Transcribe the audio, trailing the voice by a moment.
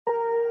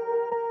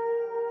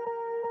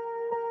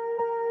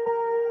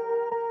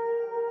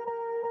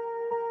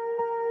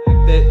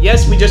that,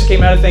 yes, we just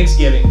came out of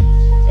Thanksgiving,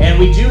 and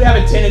we do have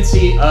a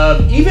tendency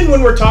of, even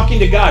when we're talking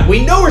to God,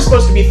 we know we're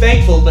supposed to be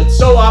thankful, but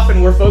so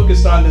often we're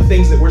focused on the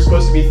things that we're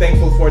supposed to be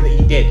thankful for that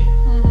He did.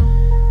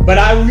 But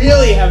I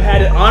really have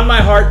had it on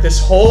my heart this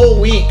whole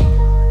week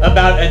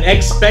about an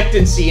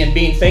expectancy and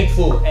being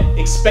thankful and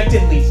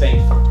expectantly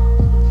thankful.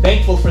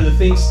 Thankful for the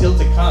things still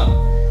to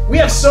come. We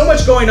have so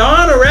much going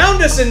on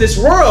around us in this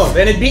world,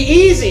 and it'd be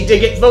easy to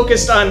get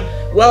focused on,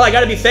 well, I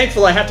got to be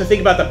thankful. I have to think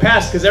about the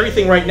past because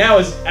everything right now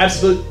is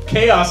absolute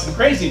chaos and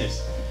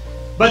craziness.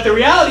 But the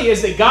reality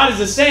is that God is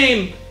the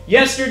same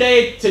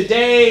yesterday,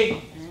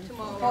 today,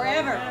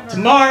 forever.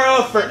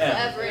 Tomorrow,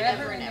 forever.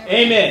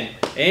 Amen.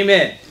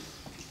 Amen.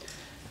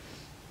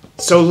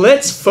 So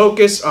let's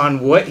focus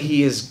on what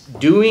He is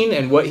doing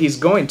and what He's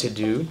going to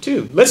do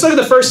too. Let's look at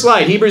the first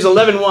slide, Hebrews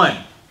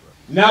 11:1.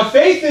 Now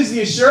faith is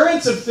the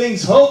assurance of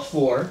things hoped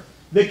for,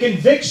 the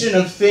conviction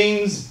of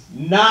things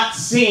not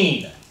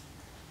seen.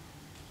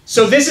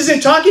 So this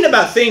isn't talking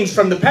about things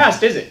from the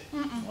past, is it?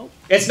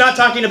 It's not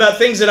talking about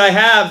things that I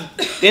have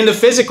in the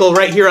physical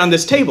right here on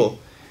this table.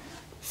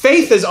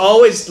 Faith is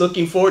always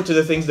looking forward to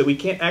the things that we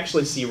can't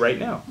actually see right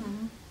now.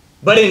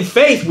 But in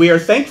faith, we are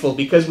thankful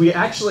because we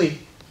actually,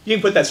 you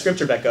can put that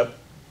scripture back up.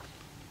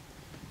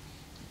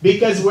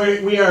 Because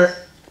we are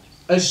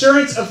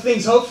assurance of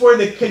things hoped for,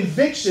 the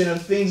conviction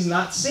of things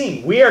not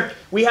seen. We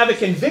have a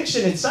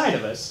conviction inside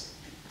of us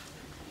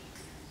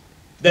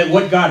that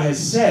what God has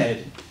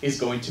said is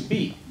going to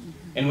be.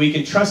 And we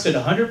can trust it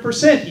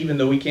 100% even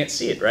though we can't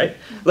see it, right?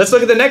 Let's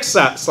look at the next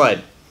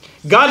slide.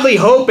 Godly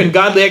hope and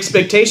godly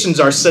expectations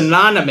are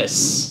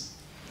synonymous.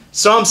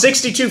 Psalm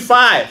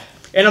 62:5.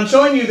 And I'm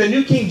showing you the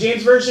New King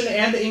James Version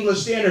and the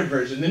English Standard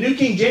Version. The New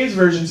King James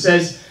Version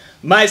says,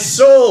 my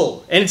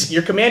soul, and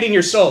you're commanding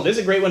your soul. This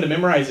is a great one to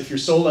memorize if your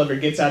soul ever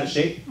gets out of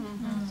shape,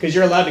 because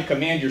you're allowed to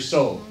command your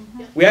soul.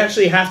 We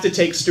actually have to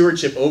take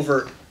stewardship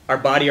over our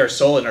body, our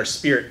soul, and our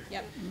spirit,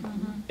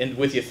 and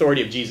with the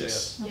authority of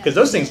Jesus, because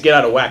those things get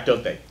out of whack,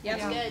 don't they?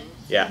 That's good.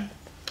 Yeah.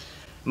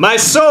 My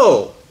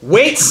soul,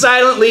 wait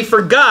silently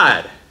for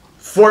God,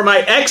 for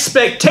my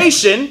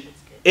expectation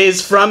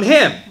is from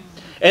Him.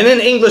 And then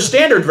the English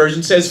Standard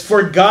Version says,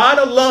 for God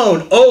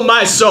alone, O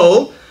my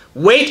soul,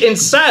 wait in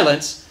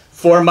silence,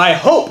 for my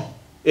hope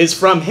is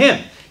from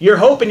Him. Your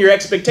hope and your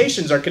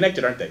expectations are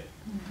connected, aren't they?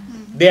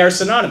 They are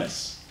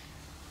synonymous.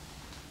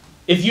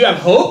 If you have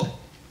hope,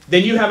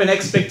 then you have an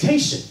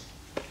expectation.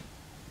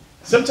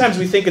 Sometimes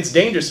we think it's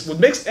dangerous. Well,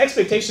 mixed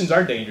expectations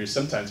are dangerous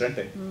sometimes, aren't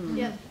they?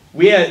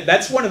 Yeah.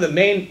 That's one of the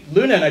main,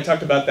 Luna and I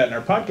talked about that in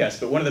our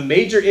podcast, but one of the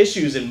major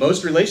issues in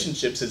most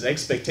relationships is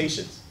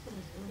expectations.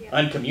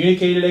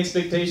 Uncommunicated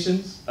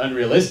expectations,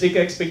 unrealistic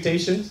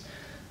expectations.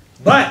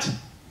 But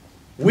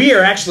we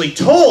are actually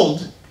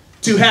told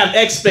to have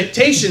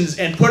expectations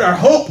and put our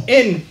hope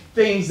in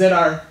things that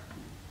are,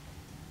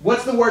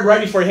 what's the word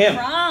right before Him?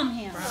 From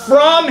Him.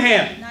 From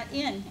Him. Not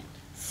in Him.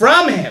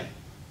 From Him.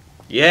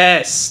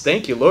 Yes,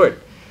 thank you,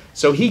 Lord.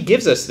 So He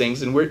gives us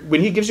things, and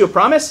when He gives you a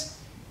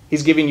promise,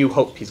 He's giving you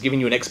hope. He's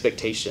giving you an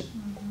expectation.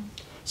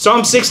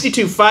 Psalm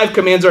 62:5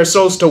 commands our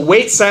souls to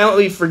wait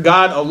silently for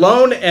God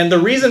alone, and the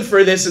reason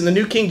for this in the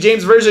New King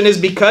James Version is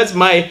because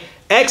my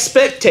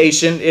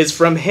expectation is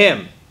from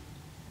Him.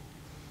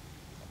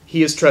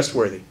 He is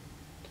trustworthy.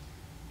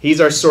 He's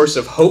our source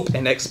of hope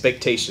and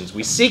expectations.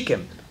 We seek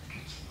Him,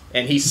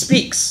 and He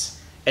speaks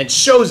and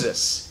shows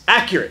us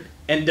accurate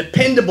and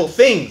dependable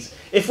things.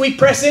 If we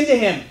press into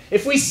Him,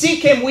 if we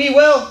seek Him, we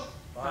will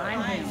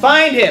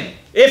find Him.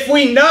 If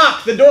we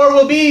knock, the door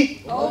will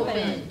be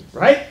opened.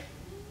 Right?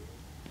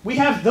 We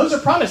have, those are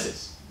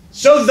promises.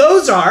 So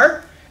those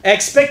are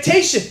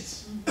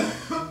expectations.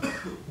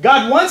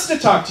 God wants to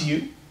talk to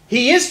you.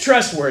 He is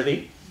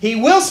trustworthy. He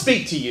will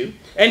speak to you.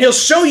 And He'll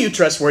show you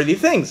trustworthy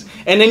things.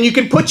 And then you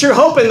can put your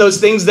hope in those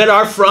things that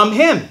are from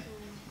Him.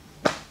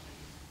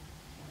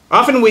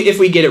 Often if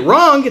we get it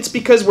wrong, it's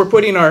because we're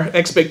putting our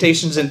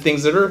expectations in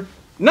things that are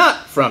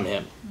not from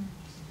Him.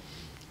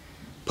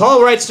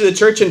 Paul writes to the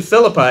church in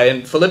Philippi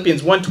in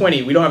Philippians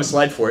 1:20. We don't have a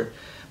slide for it.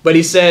 But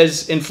he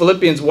says in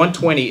Philippians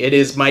 1:20, it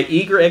is my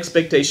eager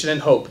expectation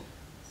and hope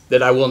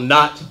that I will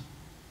not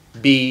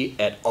be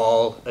at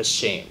all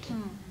ashamed.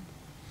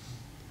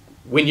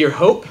 When your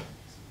hope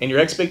and your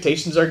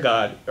expectations are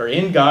God, or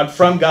in God,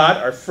 from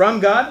God, or from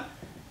God,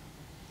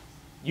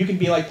 you can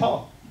be like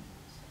Paul.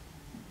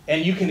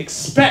 And you can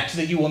expect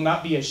that you will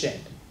not be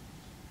ashamed.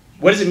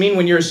 What does it mean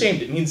when you're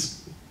ashamed? It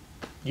means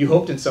you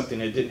hoped in something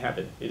and it didn't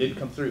happen. It didn't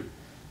come through.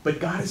 But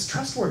God is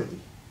trustworthy.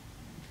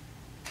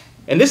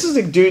 And this is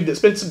a dude that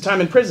spent some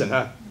time in prison,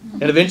 huh?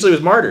 And eventually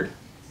was martyred.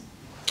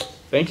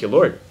 Thank you,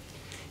 Lord.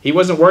 He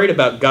wasn't worried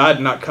about God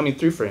not coming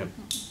through for him.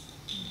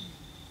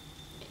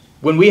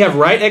 When we have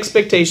right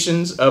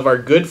expectations of our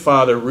good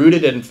Father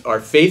rooted in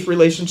our faith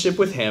relationship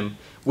with Him,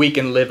 we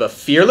can live a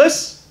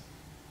fearless,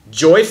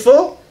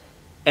 joyful,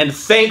 and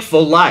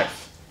thankful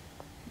life.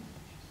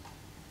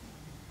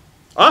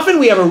 Often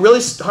we have a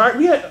really hard,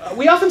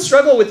 we often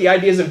struggle with the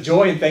ideas of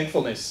joy and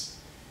thankfulness.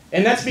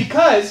 And that's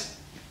because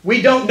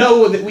we don't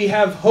know that we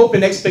have hope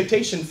and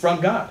expectation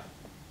from God.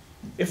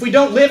 if we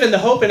don't live in the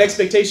hope and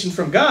expectation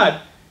from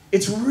God,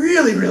 it's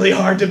really, really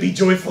hard to be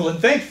joyful and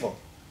thankful.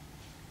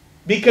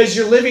 Because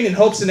you're living in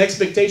hopes and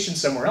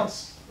expectations somewhere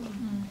else.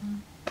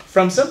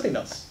 From something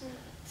else.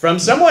 From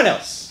someone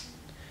else.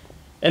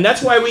 And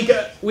that's why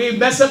we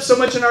mess up so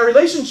much in our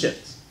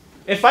relationships.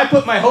 If I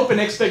put my hope and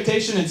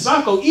expectation in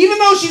Sako, even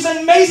though she's an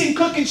amazing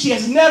cook and she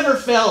has never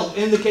failed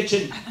in the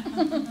kitchen.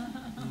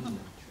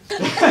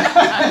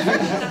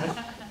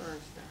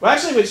 Well,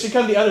 actually, it should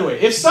come the other way.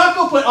 If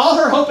Sako put all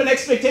her hope and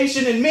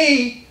expectation in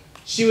me,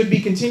 she would be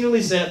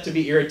continually set up to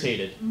be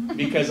irritated.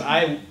 Because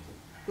I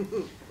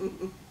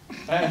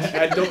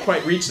don't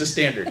quite reach the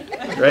standard.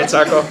 Right,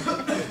 Sako?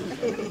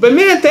 But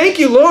man, thank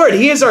you, Lord.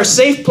 He is our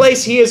safe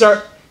place. He is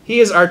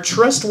our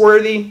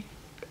trustworthy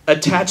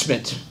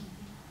attachment.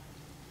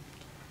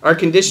 Our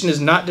condition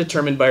is not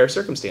determined by our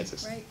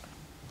circumstances. Right.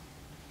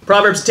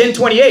 Proverbs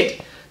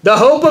 10:28. The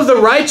hope of the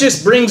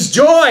righteous brings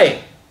joy,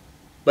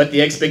 but the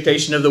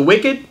expectation of the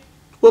wicked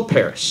will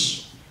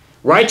perish.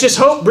 Righteous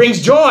hope brings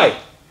joy,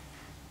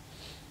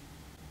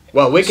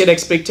 while wicked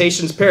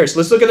expectations perish.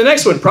 Let's look at the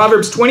next one.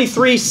 Proverbs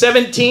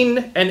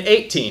 23:17 and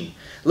 18.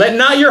 Let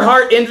not your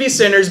heart envy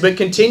sinners, but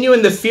continue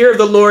in the fear of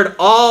the Lord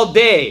all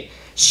day.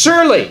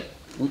 Surely,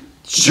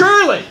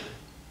 surely,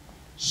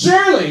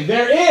 surely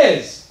there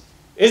is.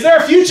 Is there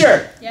a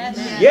future? Yes.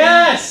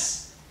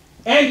 Yes.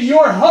 And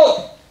your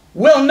hope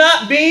will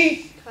not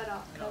be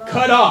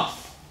cut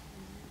off.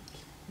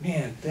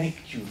 Man,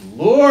 thank you,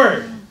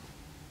 Lord.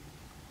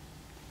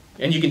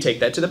 And you can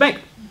take that to the bank.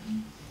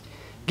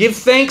 Give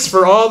thanks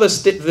for all the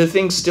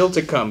things still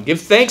to come.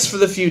 Give thanks for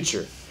the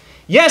future.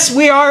 Yes,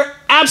 we are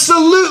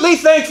absolutely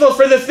thankful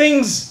for the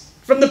things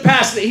from the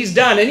past that he's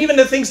done, and even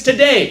the things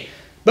today.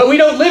 But we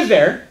don't live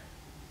there.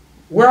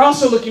 We're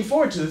also looking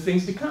forward to the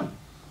things to come.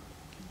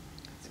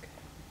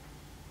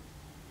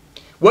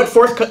 What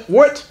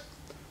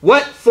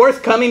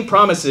forthcoming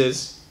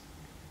promises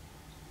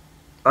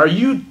are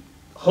you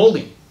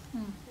holding?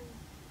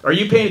 Are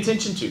you paying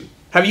attention to?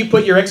 Have you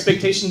put your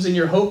expectations and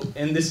your hope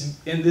in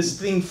this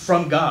thing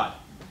from God?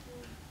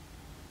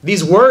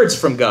 These words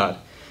from God.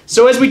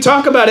 So as we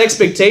talk about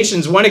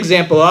expectations, one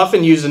example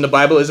often used in the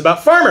Bible is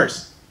about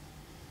farmers.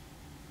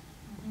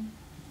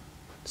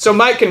 So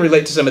Mike can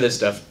relate to some of this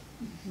stuff.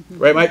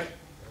 Right, Mike?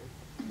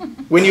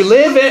 When you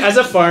live as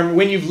a farmer,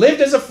 when you've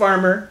lived as a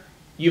farmer,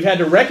 you've had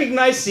to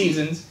recognize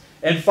seasons,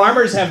 and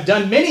farmers have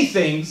done many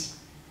things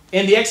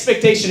in the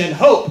expectation and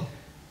hope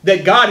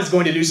that God is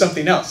going to do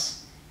something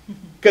else.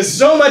 Because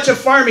so much of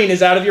farming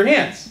is out of your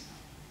hands.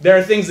 There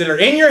are things that are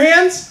in your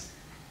hands,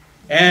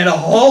 and a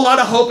whole lot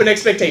of hope and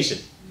expectation.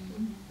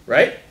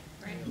 Right?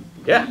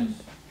 Yeah.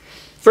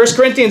 1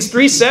 Corinthians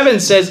 3:7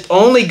 says,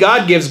 only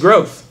God gives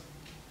growth.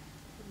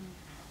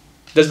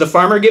 Does the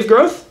farmer give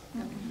growth?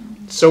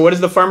 So what does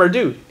the farmer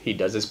do? He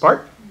does his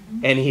part.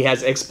 And he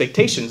has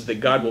expectations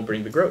that God will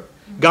bring the growth.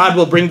 God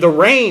will bring the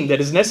rain that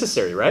is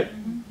necessary, right?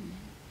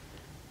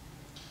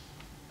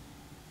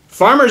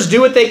 Farmers do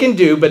what they can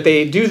do, but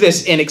they do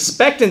this in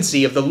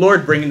expectancy of the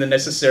Lord bringing the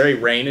necessary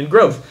rain and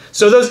growth.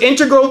 So those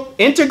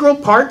integral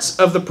parts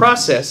of the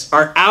process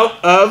are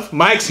out of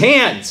Mike's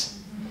hands.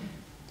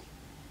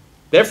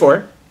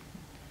 Therefore,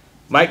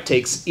 Mike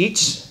takes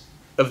each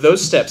of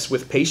those steps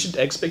with patient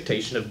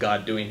expectation of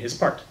God doing his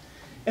part.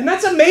 And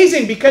that's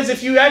amazing, because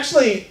if you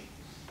actually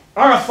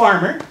are a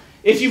farmer,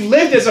 if you've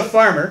lived as a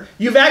farmer,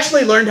 you've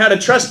actually learned how to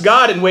trust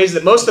God in ways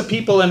that most of the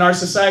people in our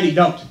society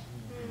don't.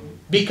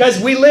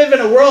 Because we live in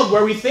a world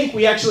where we think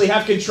we actually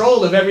have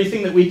control of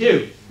everything that we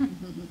do.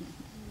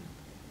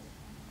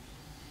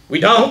 We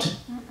don't.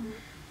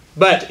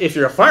 But if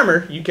you're a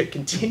farmer, you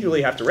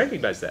continually have to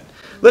recognize that.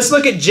 Let's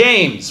look at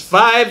James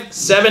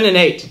 5:7 and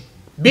 8.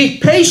 Be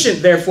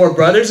patient, therefore,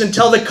 brothers,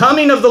 until the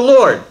coming of the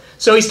Lord.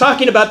 So he's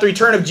talking about the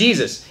return of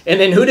Jesus. And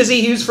then who does he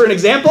use for an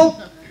example?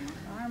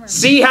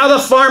 See how the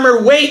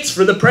farmer waits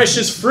for the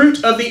precious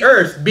fruit of the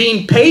earth,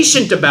 being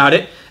patient about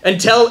it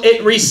until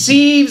it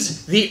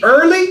receives the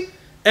early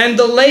and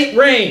the late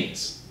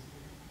rains.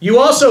 You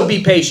also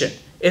be patient.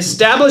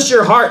 Establish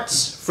your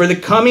hearts, for the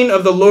coming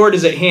of the Lord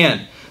is at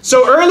hand.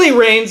 So early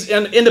rains,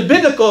 in the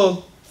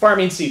biblical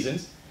farming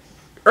seasons,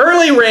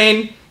 early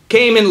rain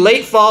came in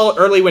late fall,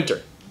 early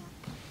winter.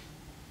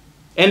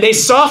 And they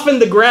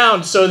softened the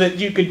ground so that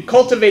you could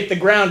cultivate the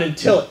ground and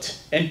till it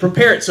and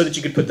prepare it so that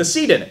you could put the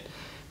seed in it.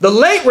 The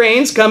late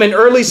rains come in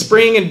early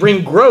spring and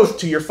bring growth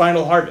to your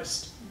final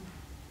harvest.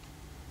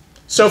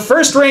 So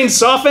first rain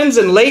softens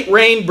and late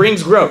rain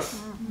brings growth.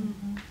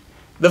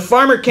 The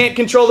farmer can't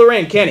control the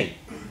rain, can he?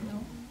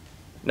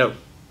 No.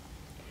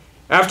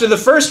 After the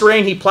first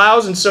rain, he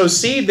plows and sows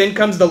seed. Then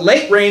comes the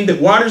late rain that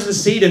waters the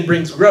seed and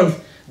brings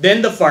growth.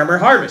 Then the farmer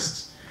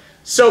harvests.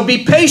 So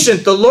be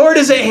patient. The Lord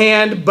is at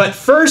hand, but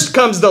first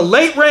comes the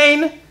late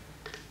rain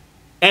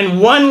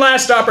and one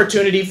last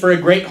opportunity for a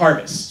great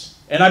harvest.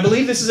 And I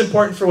believe this is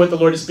important for what the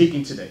Lord is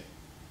speaking today.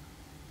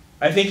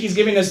 I think he's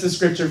giving us the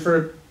scripture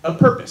for a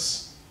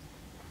purpose.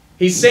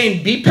 He's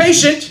saying, be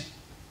patient,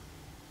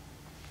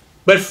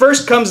 but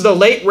first comes the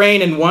late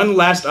rain and one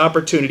last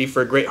opportunity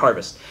for a great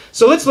harvest.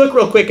 So let's look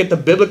real quick at the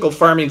biblical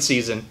farming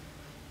season.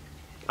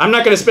 I'm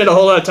not going to spend a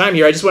whole lot of time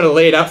here. I just want to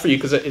lay it out for you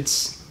because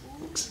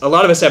a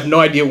lot of us have no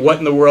idea what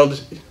in the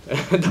world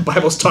the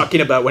Bible's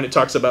talking about when it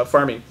talks about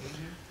farming.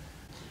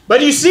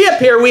 But you see up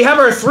here, we have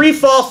our 3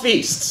 fall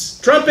feasts: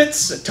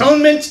 trumpets,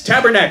 atonement,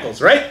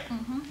 tabernacles, right?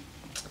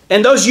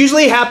 And those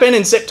usually happen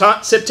in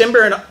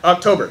September and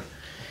October.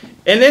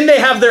 And then they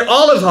have their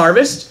olive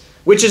harvest,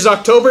 which is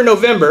October,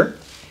 November.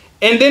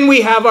 And then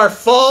we have our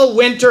fall,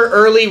 winter,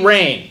 early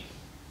rain.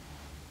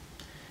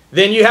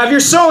 Then you have your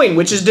sowing,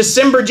 which is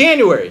December,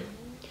 January.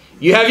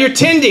 You have your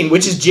tending,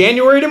 which is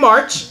January to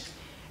March.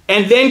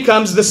 And then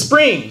comes the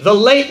spring, the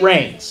late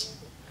rains.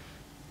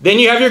 Then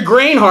you have your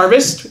grain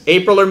harvest,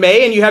 April or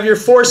May. And you have your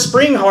 4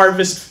 spring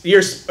harvest,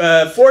 your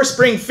 4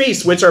 spring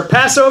feasts, which are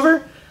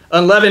Passover,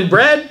 unleavened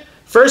bread,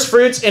 first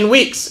fruits, and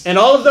weeks. And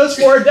all of those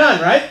 4 are done,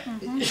 right?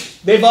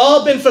 They've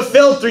all been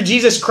fulfilled through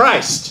Jesus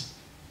Christ.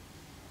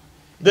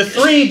 The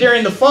 3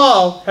 during the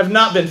fall have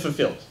not been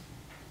fulfilled.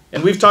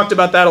 And we've talked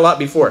about that a lot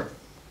before.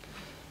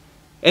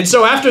 And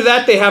so after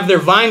that, they have their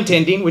vine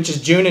tending, which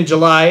is June and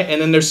July,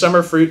 and then their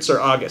summer fruits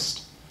are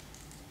August.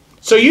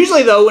 So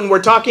usually, though, when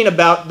we're talking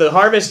about the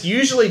harvest,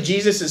 usually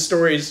Jesus'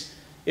 stories,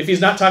 if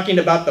he's not talking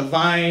about the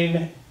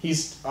vine,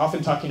 he's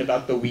often talking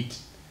about the wheat.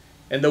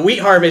 And the wheat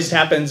harvest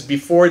happens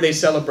before they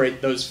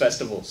celebrate those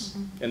festivals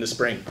in the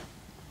spring.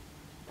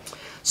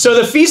 So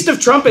the Feast of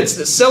Trumpets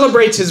that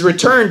celebrates his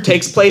return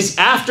takes place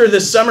after the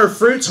summer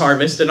fruits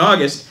harvest in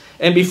August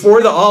and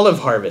before the olive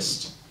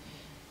harvest.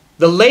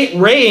 The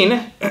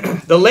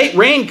late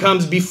rain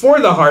comes before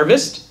the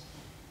harvest.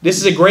 This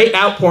is a great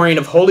outpouring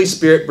of Holy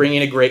Spirit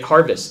bringing a great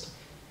harvest.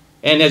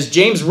 And as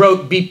James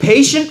wrote, be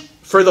patient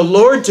for the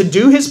Lord to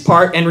do his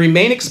part and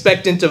remain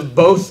expectant of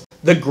both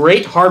the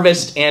great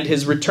harvest and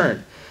his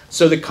return.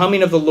 So the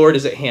coming of the Lord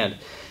is at hand.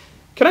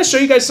 Can I show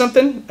you guys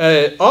something?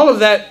 All of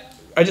that,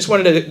 I just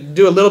wanted to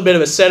do a little bit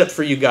of a setup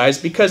for you guys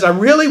because I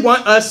really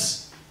want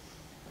us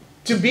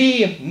to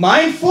be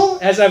mindful,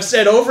 as I've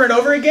said over and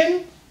over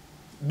again,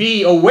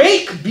 be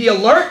awake, be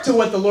alert to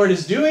what the Lord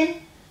is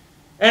doing,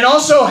 and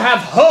also have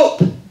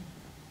hope,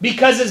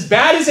 because as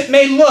bad as it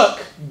may look,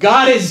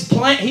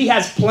 he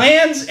has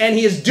plans and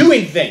he is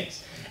doing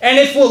things. And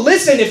if we'll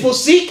listen, if we'll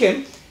seek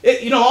him,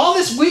 all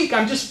this week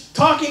I'm just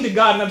talking to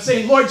God and I'm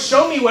saying, Lord,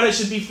 show me what I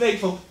should be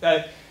thankful,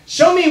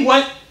 show me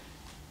what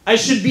I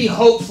should be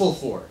hopeful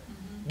for.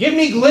 Give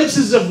me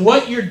glimpses of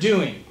what you're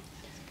doing.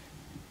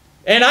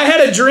 And I had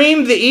a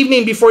dream the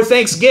evening before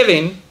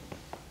Thanksgiving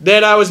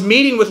that I was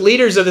meeting with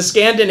leaders of the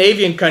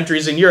Scandinavian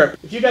countries in Europe.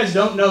 If you guys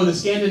don't know, the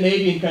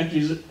Scandinavian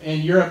countries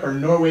in Europe are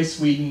Norway,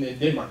 Sweden, and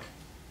Denmark.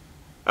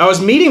 I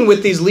was meeting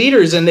with these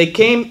leaders and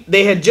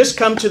they had just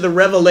come to the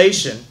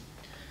revelation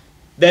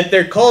that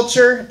their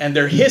culture and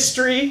their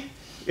history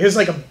is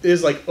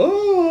like,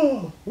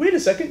 oh, wait a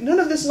second,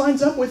 none of this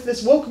lines up with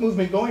this woke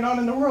movement going on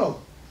in the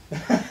world.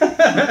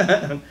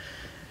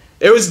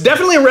 It was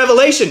definitely a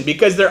revelation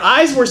because their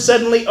eyes were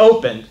suddenly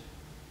opened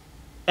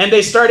and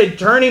they started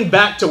turning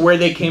back to where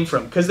they came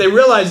from because they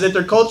realized that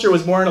their culture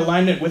was more in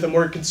alignment with a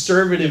more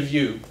conservative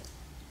view.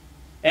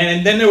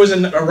 And then there was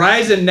a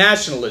rise in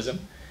nationalism.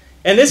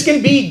 And this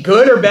can be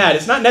good or bad.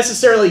 It's not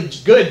necessarily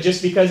good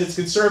just because it's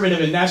conservative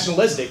and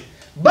nationalistic.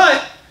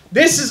 But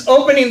this is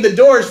opening the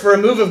doors for a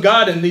move of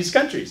God in these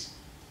countries.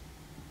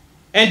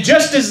 And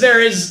just as there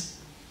is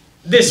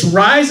this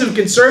rise of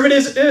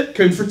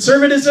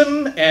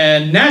conservatism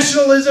and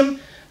nationalism,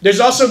 there's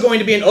also going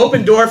to be an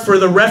open door for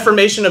the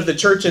reformation of the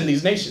church in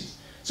these nations.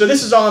 So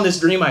this is all in this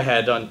dream I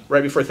had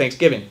right before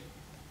Thanksgiving.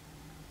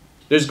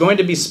 There's going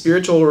to be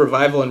spiritual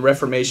revival and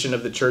reformation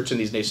of the church in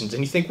these nations.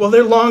 And you think, well,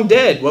 they're long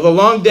dead. Well, the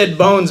long dead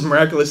bones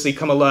miraculously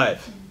come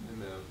alive.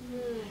 Amen.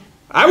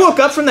 I woke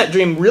up from that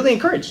dream really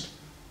encouraged.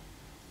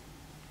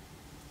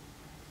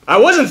 I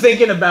wasn't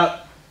thinking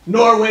about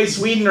Norway,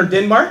 Sweden, or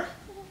Denmark.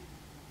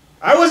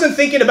 I wasn't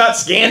thinking about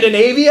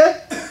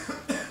Scandinavia.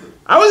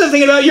 I wasn't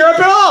thinking about Europe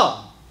at all.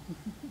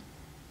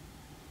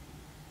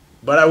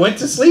 But I went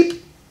to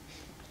sleep.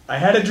 I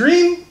had a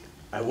dream.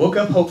 I woke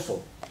up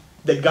hopeful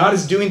that God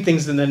is doing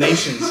things in the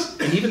nations,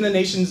 and even the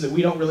nations that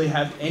we don't really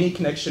have any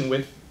connection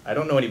with. I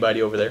don't know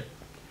anybody over there.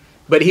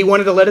 But he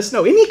wanted to let us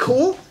know. Isn't he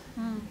cool?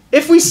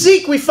 If we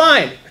seek, we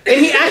find. And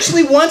he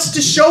actually wants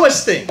to show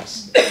us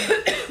things.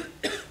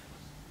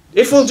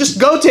 If we'll just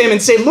go to him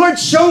and say, Lord,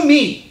 show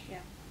me.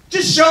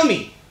 Just show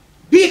me.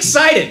 Be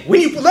excited.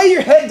 When you lay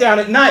your head down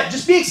at night,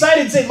 just be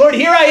excited and say, Lord,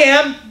 here I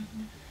am.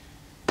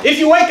 If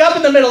you wake up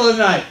in the middle of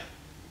the night,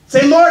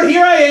 say, Lord,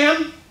 here I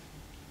am.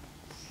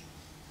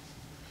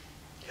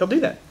 He'll do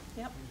that.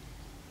 Yep.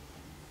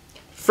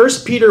 1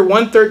 Peter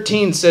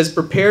 1:13 says,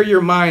 prepare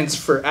your minds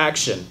for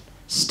action.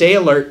 Stay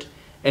alert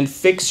and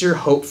fix your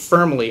hope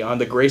firmly on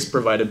the grace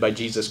provided by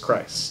Jesus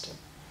Christ.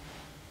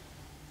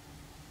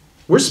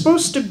 We're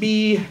supposed to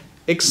be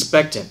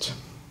expectant.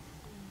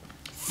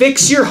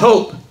 Fix your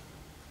hope.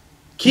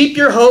 Keep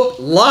your hope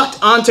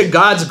locked onto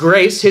God's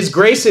grace. His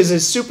grace is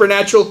his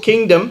supernatural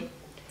kingdom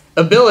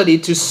ability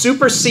to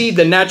supersede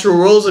the natural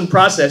rules and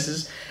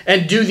processes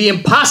and do the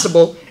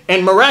impossible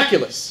and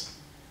miraculous.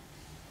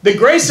 The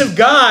grace of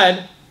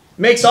God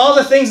makes all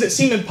the things that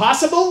seem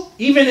impossible,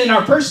 even in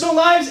our personal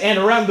lives and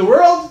around the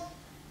world,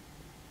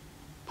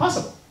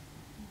 possible.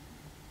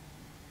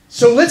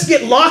 So let's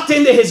get locked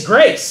into His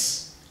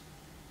grace.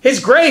 His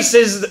grace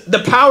is the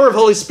power of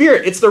Holy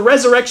Spirit. It's the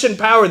resurrection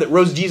power that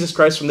rose Jesus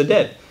Christ from the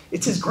dead.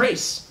 It's His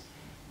grace.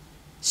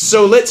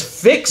 So let's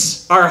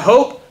fix our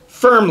hope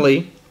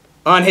firmly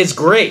on His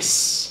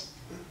grace.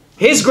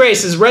 His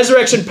grace is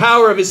resurrection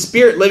power of His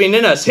Spirit living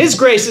in us. His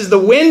grace is the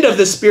wind of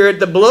the Spirit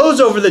that blows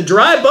over the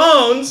dry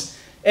bones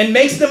and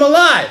makes them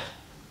alive.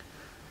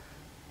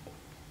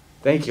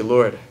 Thank you,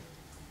 Lord.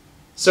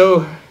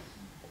 So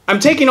I'm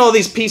taking all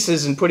these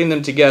pieces and putting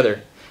them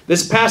together.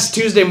 This past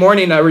Tuesday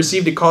morning, I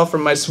received a call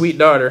from my sweet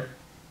daughter.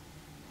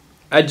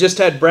 I just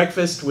had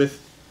breakfast with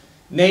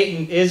Nate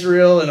and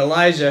Israel and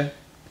Elijah,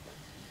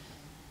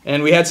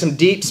 and we had some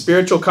deep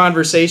spiritual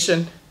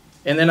conversation.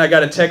 And then I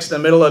got a text in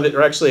the middle of it,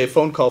 or actually a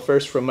phone call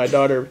first from my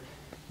daughter,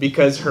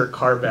 because her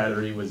car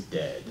battery was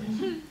dead.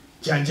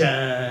 Dun,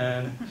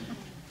 dun.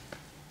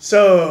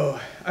 So,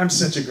 I'm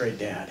such a great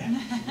dad.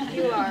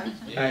 You are.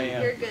 I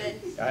am. You're good.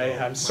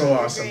 I'm so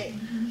awesome. Great.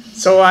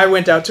 So I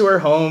went out to her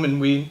home, and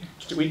we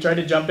tried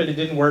to jump it. It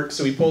didn't work,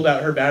 so we pulled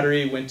out her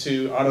battery, went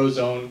to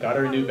AutoZone, got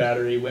her a new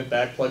battery, went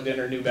back, plugged in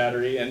her new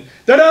battery, and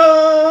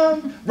ta-da!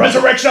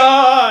 Resurrection!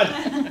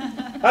 Hallelujah!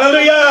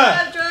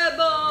 Dry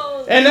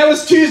bones. And that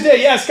was Tuesday.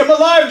 Yes, come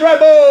alive, dry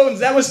bones.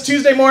 That was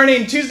Tuesday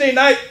morning. Tuesday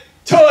night,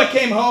 Toa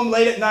came home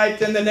late at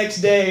night, and the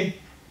next day,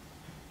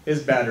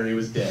 his battery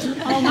was dead.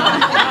 Oh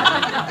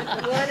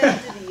my. One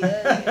into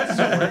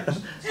the other.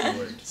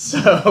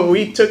 So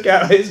we took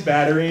out his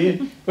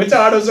battery, went to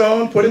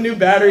AutoZone, put a new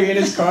battery in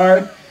his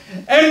car,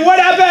 and what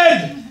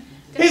happened?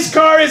 His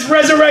car is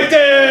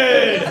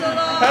resurrected!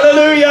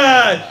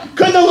 Hallelujah!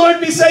 Could the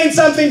Lord be saying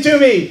something to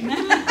me?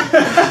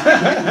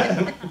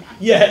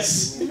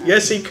 Yes.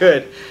 Yes, He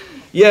could.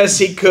 Yes,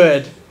 He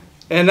could.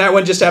 And that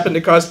one just happened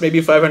to cost maybe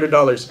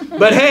 $500.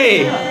 But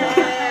hey,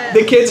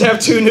 the kids have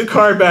 2 new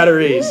car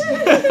batteries.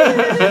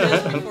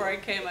 Just before I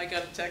came, I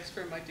got a text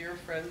from my dear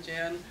friend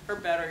Jan. Her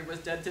battery was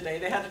dead today.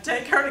 They had to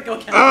take her to go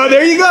get it. Oh,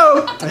 there you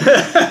go.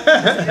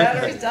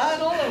 Batteries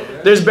dying all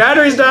over. There's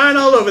batteries dying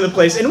all over the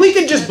place. And we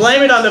can just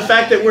blame it on the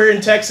fact that we're in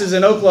Texas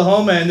and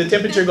Oklahoma and the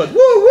temperature goes woo,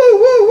 woo,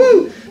 woo,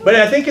 woo. But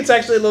I think it's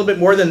actually a little bit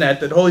more than that,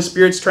 that the Holy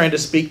Spirit's trying to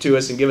speak to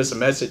us and give us a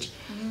message.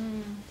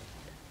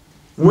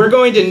 We're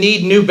going to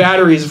need new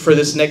batteries for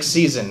this next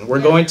season.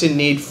 We're going to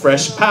need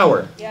fresh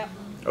power.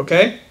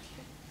 Okay?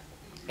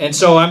 And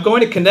so I'm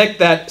going to connect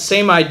that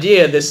same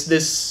idea,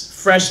 this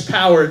fresh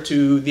power,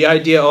 to the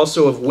idea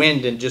also of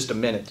wind in just a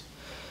minute.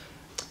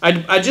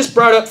 I just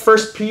brought up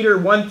 1 Peter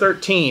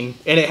 1:13,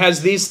 and it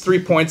has these 3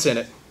 points in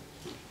it.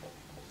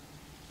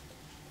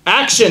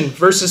 Action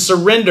versus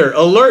surrender.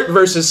 Alert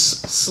versus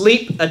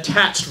sleep.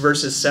 Attached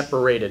versus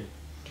separated.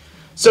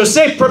 So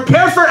say,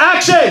 prepare for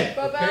action.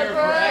 Prepare for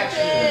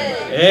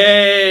action.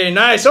 Hey,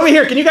 nice. Over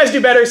here, can you guys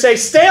do better? Say,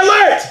 stay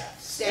alert.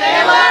 Stay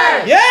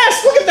alert.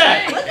 Yes, look at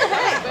that. What the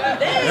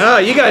heck? Oh,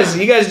 you guys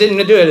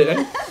didn't do it.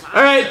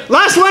 All right,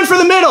 last one for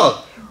the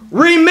middle.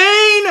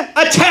 Remain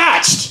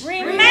attached.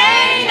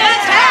 Remain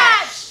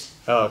attached.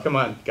 Oh, come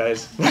on,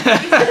 guys.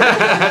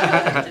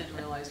 I didn't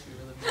realize we were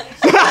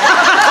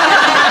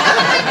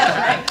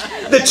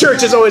the The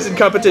church is always in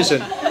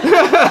competition.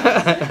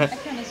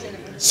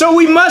 So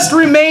we must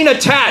remain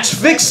attached,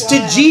 fixed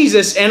to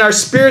Jesus and our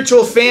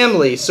spiritual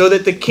family, so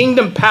that the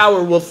kingdom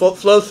power will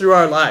flow through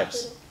our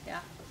lives.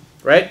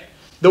 Right?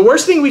 The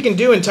worst thing we can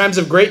do in times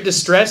of great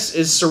distress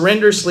is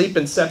surrender, sleep,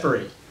 and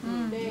separate.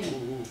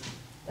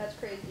 That's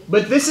crazy.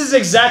 But this is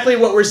exactly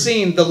what we're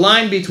seeing, the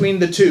line between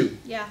the two.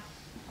 Yeah.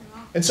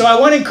 And so I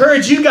want to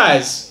encourage you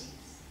guys,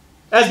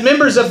 as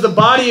members of the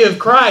body of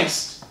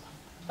Christ,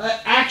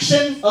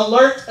 action,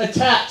 alert,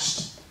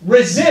 attached,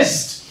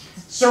 resist,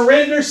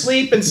 surrender,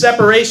 sleep, and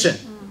separation.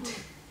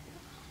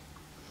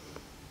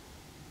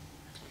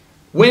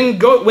 When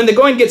the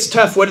going gets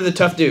tough, what do the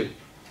tough do?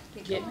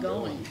 get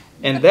going.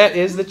 And that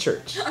is the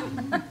church.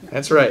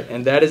 That's right,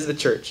 and that is the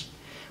church.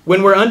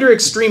 When we're under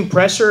extreme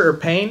pressure or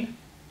pain,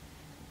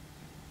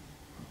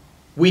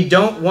 we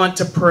don't want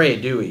to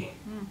pray, do we?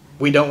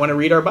 We don't want to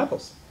read our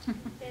Bibles.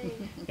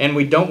 And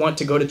we don't want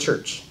to go to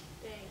church.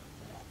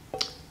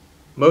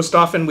 Most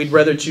often, we'd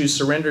rather choose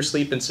surrender,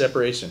 sleep, and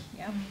separation.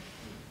 Yeah.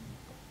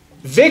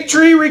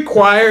 Victory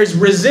requires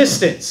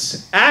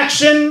resistance.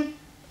 Action,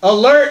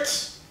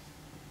 alert,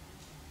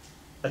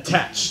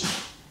 attached.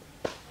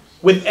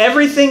 With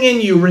everything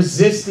in you,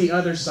 resist the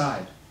other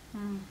side.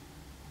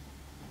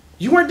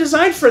 You weren't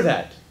designed for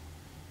that.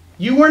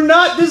 You were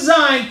not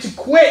designed to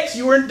quit.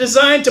 You weren't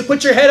designed to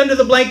put your head under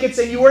the blankets,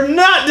 and you were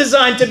not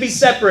designed to be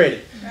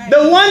separated. Right.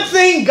 The one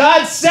thing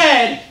God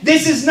said,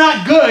 this is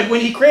not good,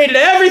 when He created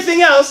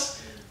everything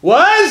else,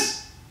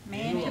 was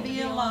Man to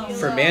be alone.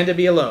 for man to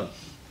be alone.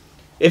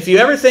 If you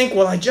ever think,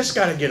 well, I just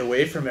got to get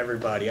away from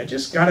everybody. I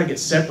just got to get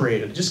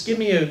separated. Just give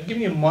me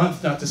a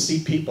month not to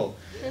see people.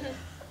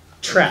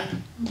 Trap.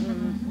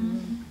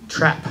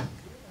 Trap.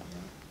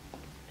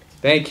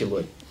 Thank you,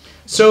 Lord.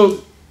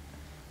 So,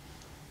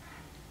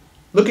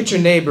 Look at your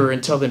neighbor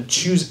and tell them,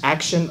 choose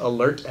action,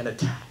 alert, and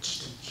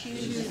attached.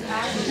 Choose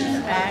action,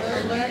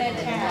 alert, and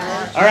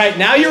attached. All right,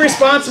 now you're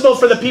responsible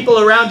for the people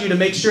around you to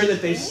make sure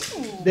that they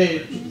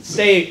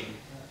stay,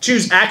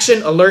 choose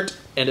action, alert,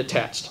 and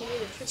attached.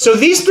 So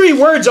these three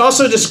words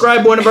also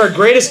describe one of our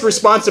greatest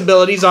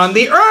responsibilities on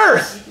the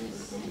earth.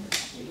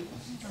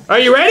 Are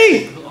you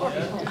ready?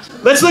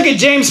 Let's look at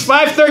James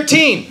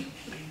 5:13.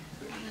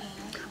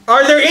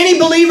 Are there any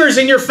believers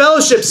in your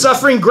fellowship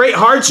suffering great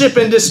hardship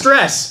and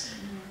distress?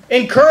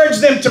 Encourage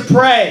them to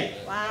pray.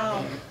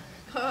 Wow.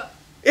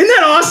 Isn't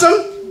that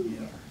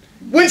awesome?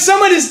 When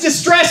someone is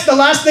distressed, the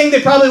last thing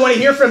they probably want to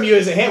hear from you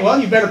is, hey, well,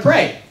 you better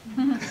pray.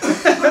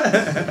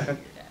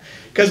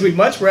 Because we'd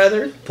much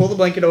rather pull the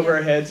blanket over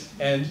our heads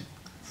and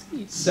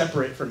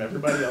separate from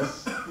everybody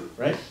else,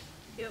 right?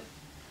 Yep.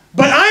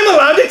 But I'm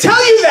allowed to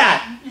tell you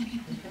that.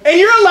 And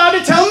you're allowed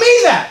to tell me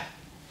that.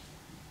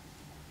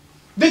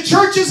 The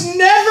church is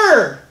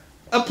never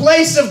a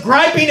place of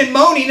griping and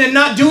moaning and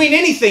not doing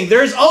anything.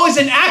 There's always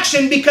an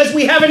action because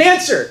we have an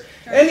answer.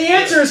 And the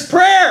answer is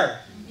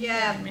prayer.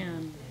 Yeah.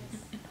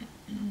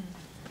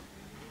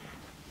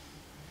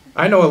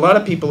 I know a lot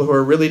of people who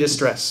are really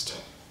distressed.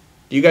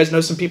 Do you guys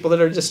know some people that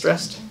are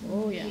distressed?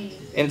 Oh, yeah.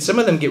 And some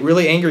of them get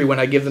really angry when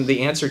I give them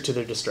the answer to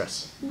their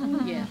distress.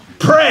 Yeah.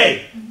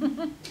 Pray!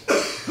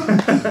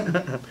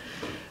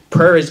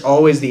 Prayer is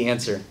always the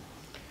answer.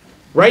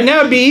 Right now,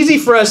 it'd be easy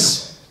for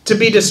us to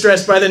be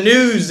distressed by the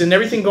news and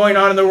everything going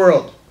on in the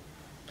world.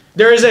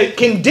 There is a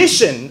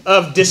condition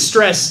of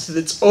distress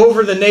that's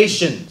over the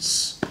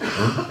nations.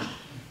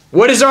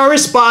 What is our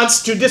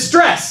response to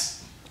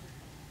distress?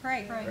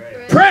 Pray.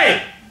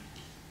 Pray!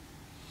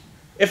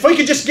 If we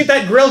could just get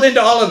that grilled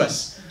into all of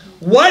us.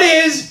 What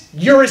is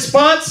your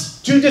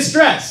response to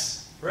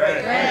distress?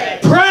 Pray.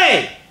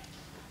 Pray!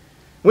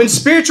 When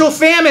spiritual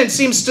famine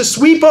seems to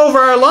sweep over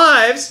our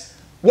lives,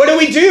 what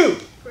do?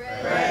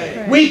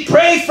 Pray. We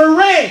pray for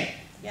rain.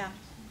 Yeah.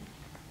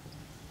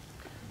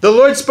 The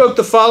Lord spoke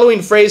the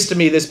following phrase to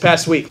me this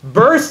past week.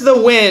 Birth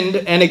the wind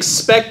and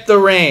expect the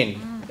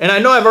rain. And I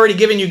know I've already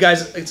given you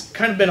guys, it's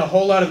kind of been a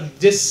whole lot of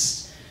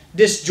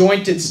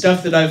disjointed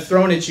stuff that I've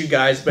thrown at you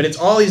guys, but it's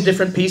all these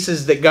different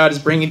pieces that God is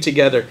bringing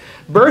together.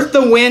 Birth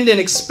the wind and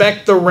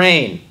expect the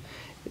rain.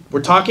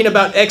 We're talking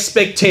about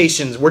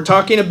expectations. We're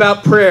talking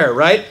about prayer,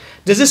 right?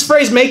 Does this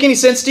phrase make any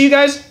sense to you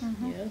guys?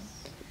 Yes.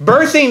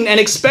 Birthing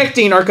and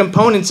expecting are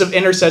components of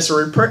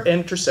intercessory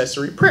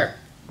prayer.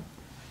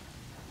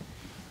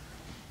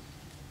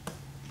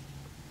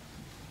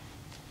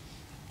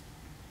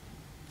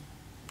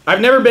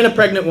 I've never been a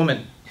pregnant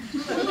woman.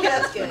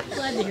 That's good.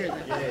 Glad to hear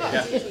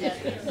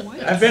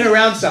that. I've been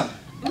around some.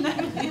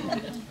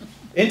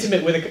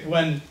 Intimate with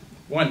one.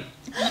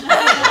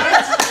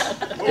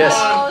 Yes.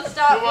 Oh,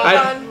 stop.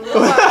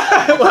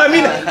 Well, I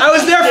mean, I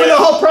was there for the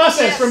whole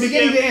process from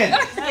beginning to end.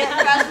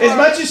 As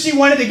much as she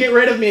wanted to get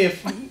rid of me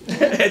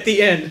at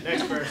the end.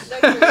 Next verse.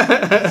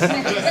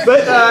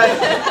 But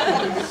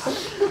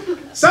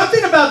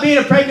something about being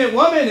a pregnant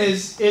woman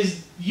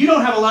is you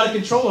don't have a lot of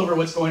control over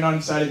what's going on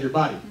inside of your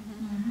body.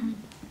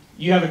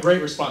 You have a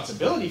great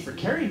responsibility for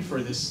caring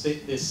for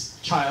this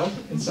child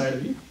inside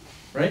of you,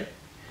 right?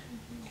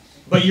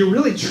 But you're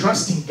really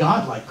trusting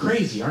God like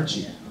crazy, aren't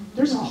you?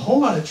 There's a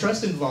whole lot of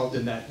trust involved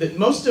in that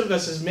most of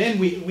us as men,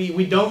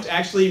 we don't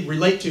actually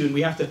relate to, and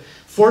we have to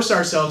force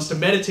ourselves to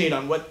meditate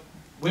on what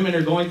women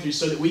are going through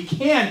so that we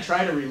can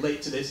try to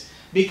relate to this,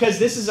 because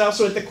this is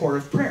also at the core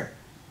of prayer.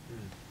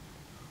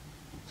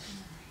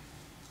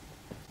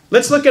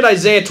 Let's look at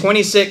Isaiah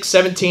 26,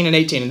 17, and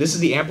 18, and this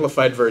is the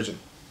Amplified Version.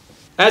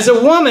 As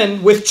a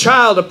woman with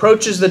child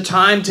approaches the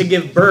time to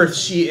give birth,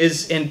 she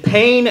is in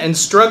pain and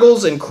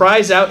struggles and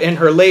cries out in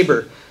her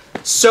labor.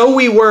 So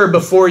we were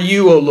before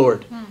you, O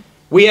Lord.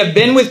 We have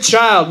been with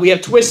child. We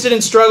have twisted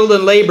and struggled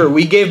in labor.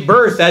 We gave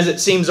birth, as it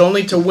seems,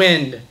 only to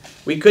wind.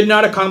 We could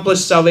not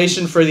accomplish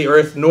salvation for the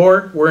earth,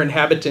 nor were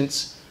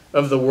inhabitants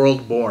of the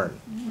world born.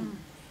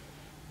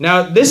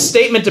 Now, this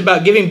statement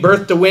about giving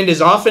birth to wind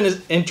is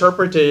often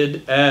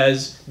interpreted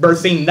as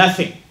birthing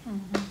nothing.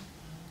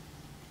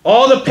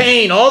 All the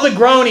pain, all the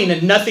groaning,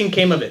 and nothing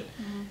came of it.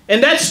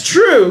 And that's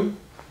true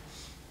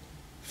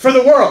for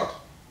the world.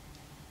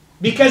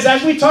 Because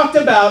as we talked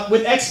about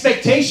with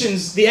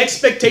expectations, the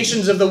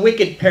expectations of the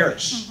wicked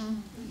perish.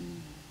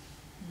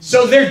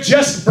 So they're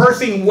just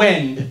birthing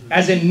wind,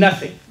 as in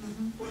nothing.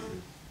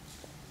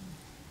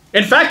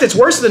 In fact, it's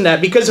worse than that,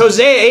 because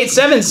Hosea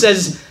 8:7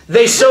 says,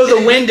 they sow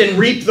the wind and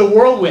reap the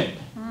whirlwind.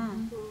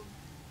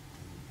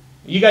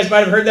 You guys might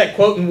have heard that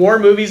quote in war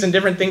movies and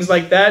different things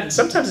like that. And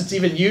sometimes it's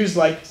even used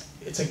like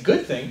it's a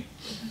good thing.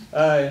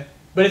 But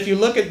if you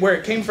look at where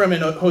it came from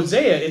in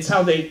Hosea, it's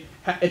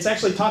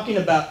actually talking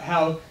about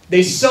how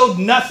they sowed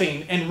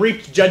nothing and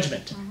reaped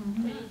judgment.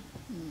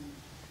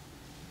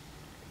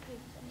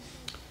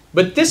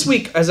 But this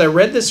week, as I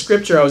read this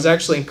scripture, I was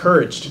actually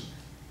encouraged.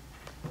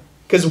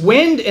 Because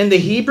wind in the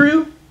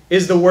Hebrew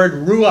is the word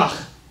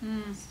ruach.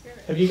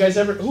 Have you guys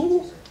ever...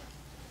 Ooh.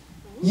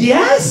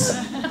 Yes!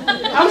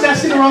 I was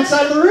asking the wrong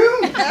side of the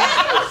room.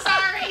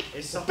 Sorry.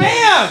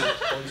 Bam!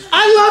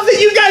 I love that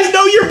you guys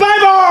know your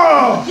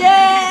Bible!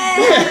 Yeah.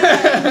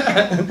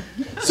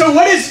 So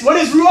what is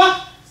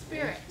Ruach?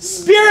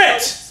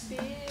 Spirit.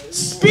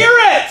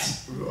 Spirit!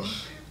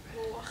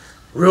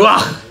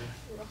 Ruach.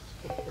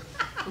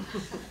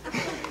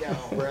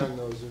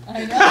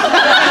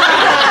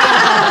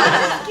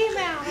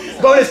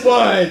 Bonus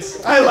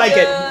points. I like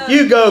it.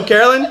 You go,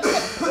 Carolyn.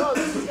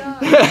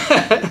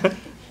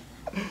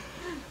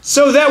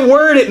 So that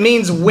word, it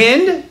means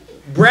wind,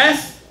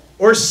 breath,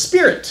 or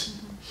spirit.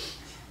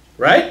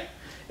 Right?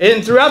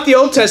 And throughout the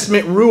Old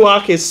Testament,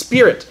 Ruach is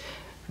spirit.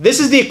 This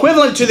is the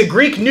equivalent to the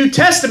Greek New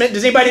Testament.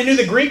 Does anybody know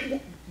the Greek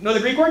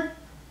word?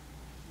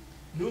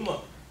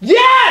 Pneuma.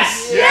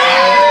 Yes!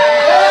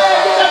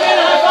 Yeah! Give that man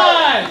a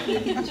high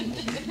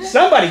five.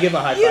 Somebody give him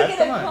a high five.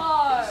 Come on.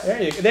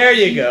 There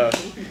you go.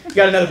 You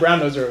got another brown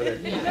noser over there.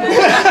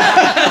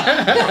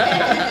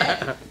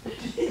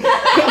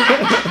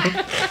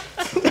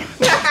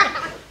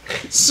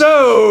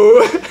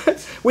 So,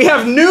 we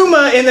have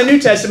pneuma in the New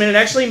Testament. It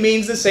actually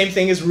means the same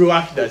thing as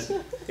ruach does.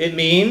 It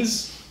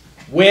means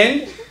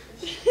wind,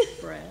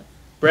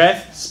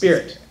 breath,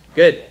 spirit.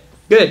 Good.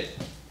 Good.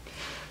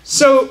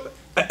 So,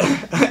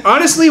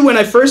 honestly, when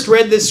I first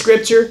read this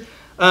scripture,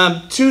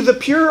 to the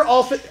pure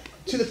all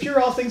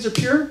things are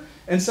pure,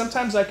 and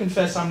sometimes I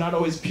confess I'm not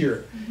always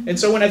pure. And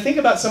so when I think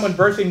about someone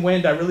birthing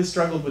wind, I really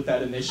struggled with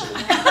that initially.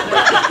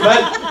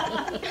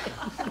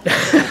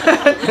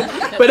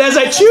 But as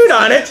I chewed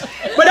on it,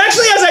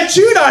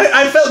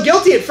 I felt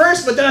guilty at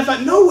first, but then I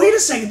thought, no, wait a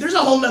second, there's a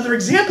whole nother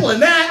example in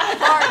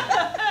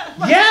that.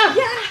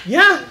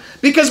 Yeah.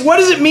 Because what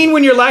does it mean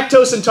when you're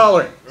lactose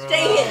intolerant?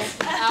 Dang it.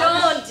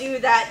 Don't do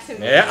that to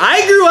me. Yeah,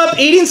 I grew up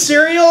eating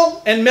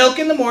cereal and milk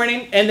in the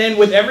morning, and then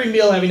with every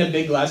meal having a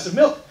big glass of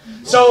milk.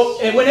 So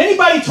when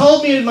anybody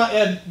told me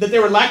that they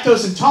were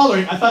lactose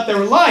intolerant, I thought they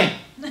were lying.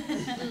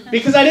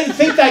 Because I didn't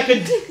think that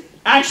could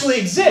actually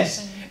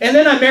exist. And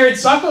then I married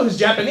Sako, who's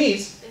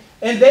Japanese,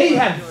 and they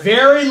have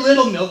very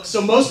little milk, so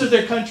most of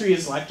their country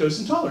is lactose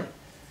intolerant.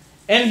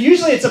 And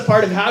usually it's a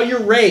part of how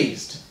you're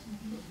raised,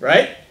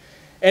 right?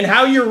 And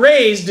how you're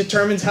raised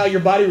determines how your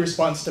body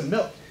responds to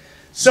milk.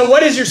 So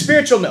what is your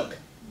spiritual milk?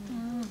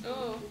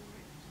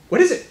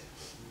 What is it?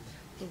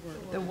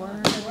 The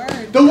Word.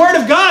 The Word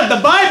of God,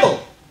 the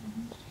Bible.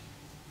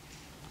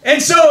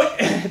 And so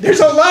there's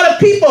a lot of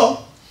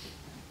people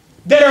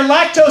that are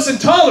lactose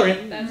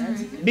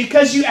intolerant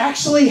because you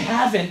actually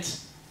haven't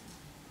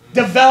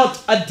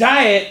developed a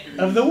diet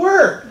of the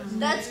Word.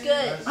 That's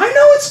good. I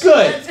know it's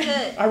good. That's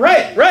good. All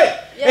right, right.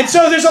 Yeah. And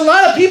so there's a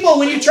lot of people,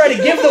 when you try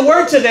to give the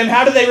Word to them,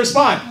 how do they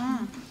respond?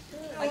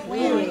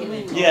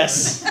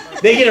 Yes.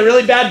 They get a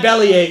really bad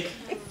bellyache,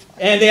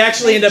 and they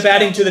actually end up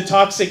adding to the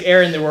toxic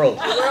air in the world.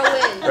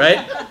 Whirlwind.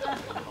 Right?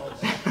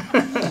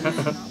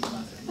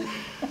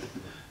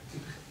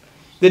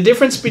 The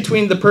difference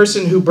between the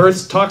person who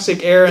births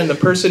toxic air and the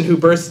person who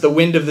births the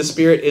wind of the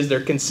Spirit is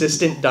their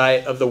consistent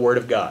diet of the Word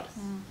of God.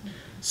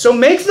 So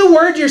make the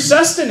Word your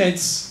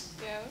sustenance.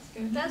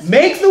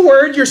 Make the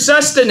Word your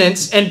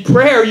sustenance and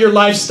prayer your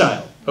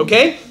lifestyle.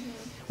 Okay?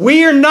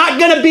 We are not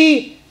going to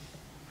be,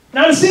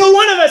 not a single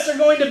one of us are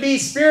going to be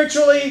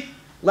spiritually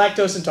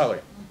lactose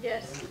intolerant.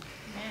 Yes.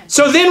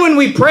 So then when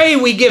we pray,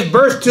 we give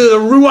birth to the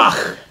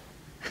Ruach,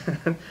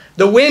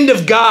 the wind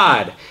of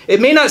God. It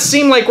may not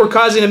seem like we're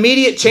causing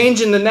immediate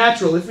change in the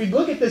natural. If we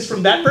look at this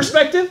from that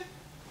perspective,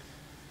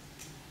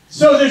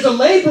 so there's a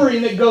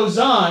laboring that goes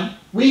on.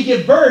 We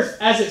give birth,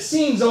 as it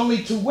seems,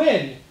 only to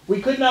wind.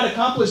 We could not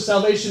accomplish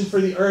salvation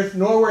for the earth,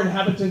 nor were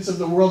inhabitants of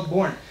the world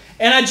born.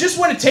 And I just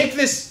want to take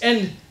this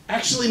and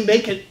actually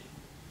make it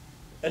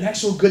an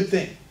actual good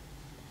thing.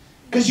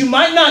 Because you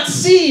might not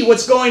see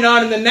what's going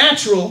on in the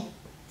natural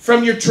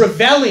from your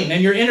travailing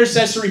and your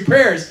intercessory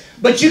prayers,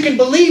 but you can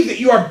believe that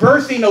you are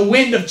birthing a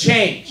wind of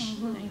change.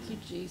 Thank you,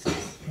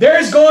 Jesus. There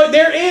is,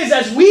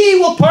 as we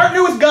will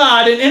partner with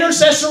God in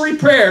intercessory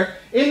prayer,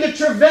 in the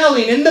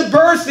travailing, in the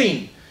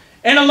birthing,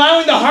 and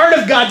allowing the heart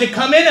of God to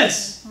come in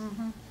us,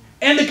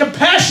 and the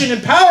compassion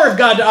and power of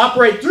God to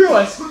operate through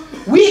us,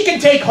 we can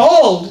take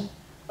hold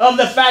of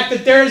the fact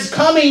that there is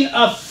coming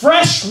a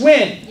fresh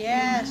wind.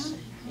 Yes.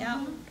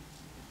 Yeah.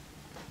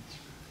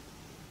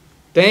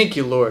 Thank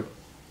you, Lord.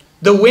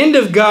 The wind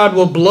of God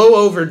will blow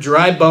over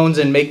dry bones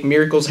and make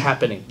miracles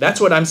happening. That's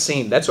what I'm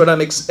seeing. That's what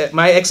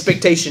my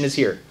expectation is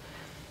here.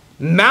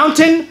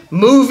 Mountain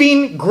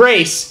moving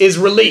grace is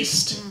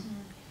released.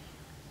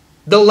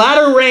 The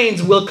latter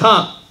rains will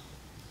come.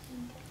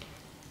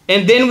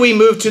 And then we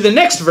move to the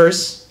next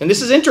verse, and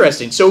this is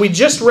interesting. So we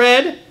just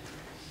read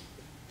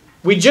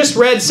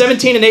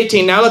 17 and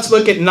 18. Now let's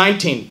look at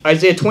 19.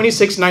 Isaiah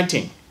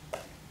 26:19.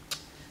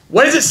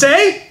 What does it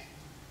say?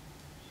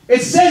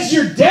 It says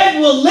your dead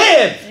will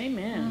live.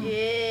 Amen.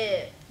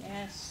 Yeah.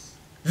 Yes.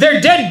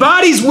 Their dead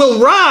bodies will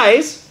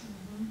rise.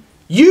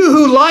 You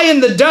who lie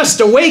in the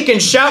dust, awake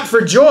and shout for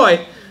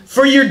joy.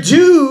 For your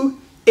dew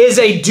is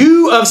a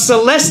dew of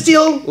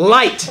celestial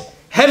light,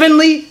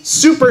 heavenly,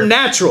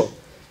 supernatural.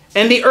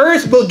 And the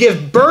earth will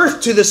give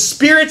birth to the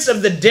spirits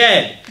of the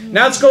dead.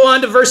 Now let's go on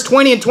to verse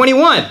 20 and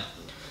 21.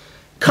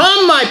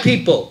 Come, my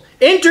people,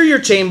 enter your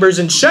chambers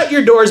and shut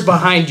your doors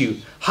behind you.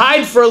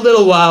 Hide for a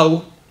little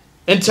while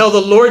until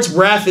the Lord's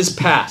wrath is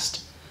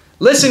past.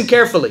 Listen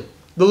carefully.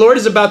 The Lord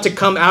is about to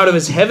come out of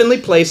his heavenly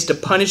place to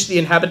punish the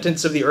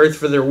inhabitants of the earth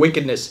for their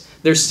wickedness,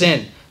 their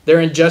sin, their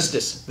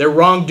injustice, their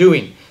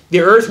wrongdoing. The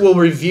earth will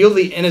reveal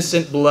the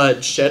innocent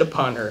blood shed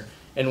upon her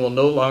and will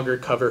no longer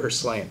cover her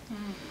slain.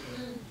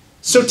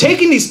 So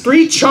taking these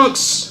three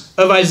chunks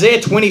of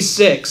Isaiah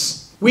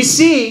 26, we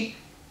see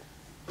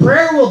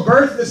prayer will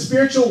birth the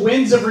spiritual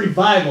winds of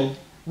revival.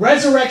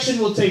 Resurrection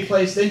will take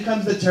place. Then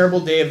comes the terrible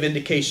day of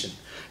vindication.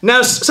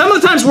 Now, some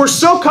of the times we're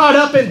so caught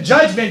up in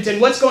judgment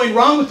and what's going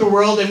wrong with the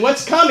world and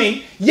what's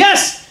coming.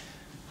 Yes,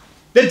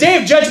 the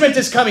day of judgment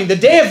is coming. The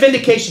day of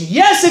vindication.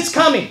 Yes, it's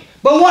coming.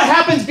 But what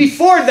happens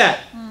before that?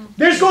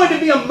 There's going to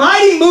be a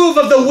mighty move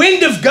of the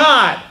wind of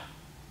God.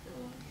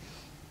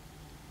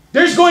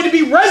 There's going to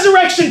be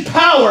resurrection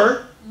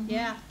power.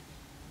 Yeah.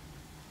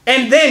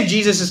 And then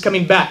Jesus is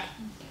coming back.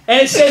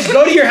 And it says,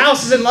 go to your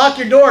houses and lock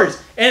your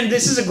doors. And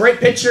this is a great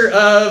picture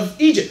of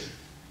Egypt.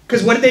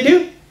 Because what did they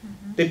do?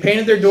 They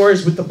painted their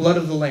doors with the blood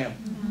of the Lamb.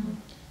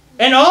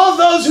 And all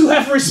those who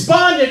have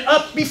responded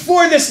up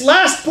before this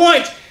last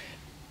point,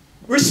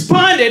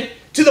 responded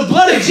to the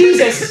blood of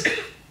Jesus,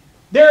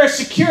 they're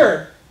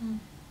secure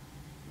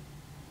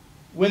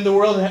when the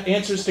world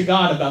answers to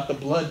God about the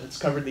blood that's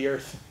covered the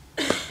earth.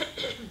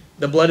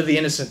 The blood of the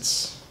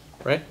innocents,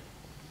 right?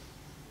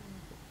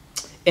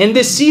 In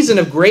this season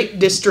of great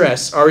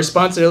distress, our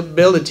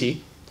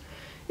responsibility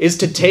is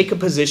to take a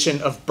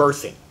position of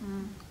birthing.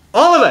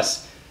 All of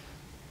us.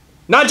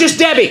 Not just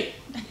Debbie.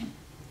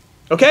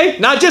 Okay?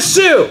 Not just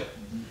Sue.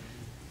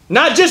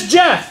 Not just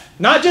Jeff.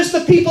 Not just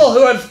the people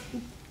who have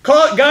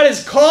God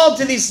has called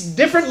to these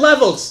different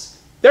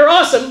levels. They're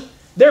awesome.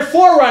 They're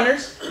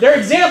forerunners. They're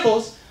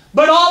examples.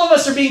 But all of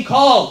us are being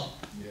called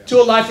to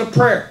a life of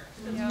prayer.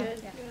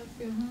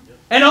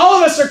 And all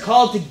of us are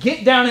called to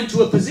get down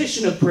into a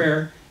position of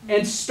prayer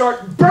and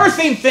start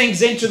birthing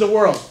things into the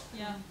world.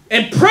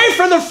 And pray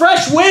for the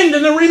fresh wind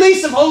and the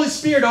release of Holy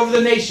Spirit over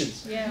the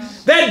nations.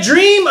 That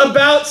dream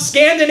about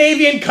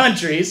Scandinavian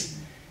countries,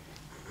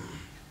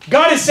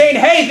 God is saying,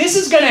 hey, this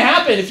is going to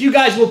happen if you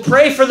guys will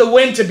pray for the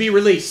wind to be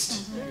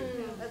released.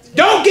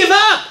 Don't give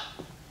up.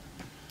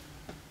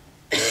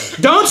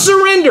 Don't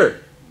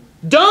surrender.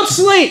 Don't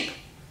sleep.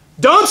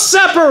 Don't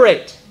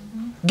separate.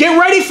 Get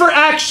ready for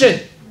action.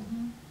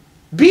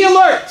 Be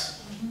alert.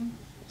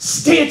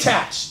 Stay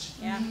attached.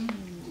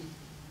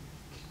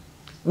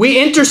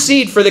 We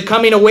intercede for the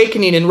coming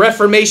awakening and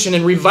reformation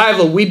and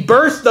revival. We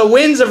birth the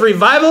winds of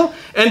revival,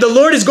 and the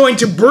Lord is going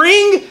to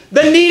bring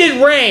the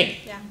needed rain.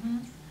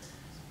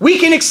 We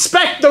can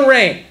expect the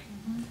rain.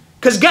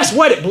 Because guess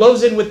what? It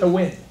blows in with the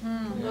wind.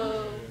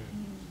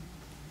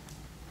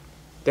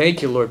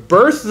 Thank you, Lord.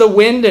 Birth the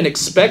wind and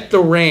expect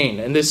the rain.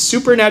 And this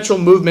supernatural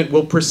movement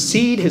will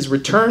precede his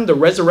return, the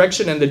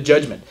resurrection, and the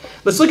judgment.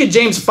 Let's look at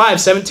James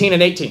 5:17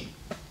 and 18.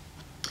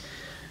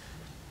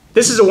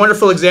 This is a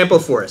wonderful example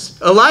for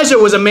us. Elijah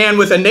was a man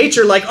with a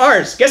nature like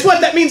ours. Guess what?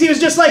 That means he was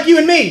just like you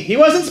and me. He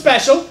wasn't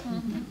special.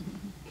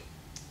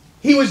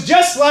 He was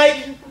just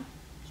like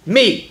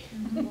me.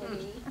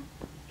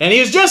 And he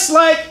was just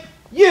like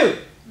you.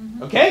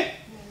 Okay?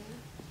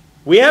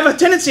 We have a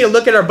tendency to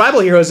look at our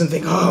Bible heroes and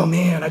think, oh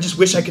man, I just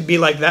wish I could be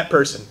like that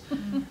person.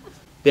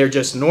 They're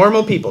just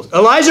normal people.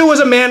 Elijah was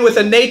a man with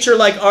a nature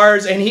like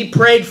ours, and he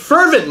prayed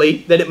fervently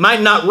that it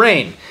might not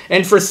rain.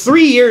 And for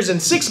 3 years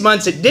and 6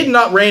 months, it did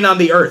not rain on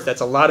the earth. That's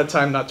a lot of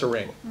time not to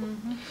rain.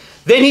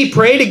 Then he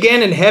prayed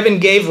again, and heaven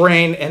gave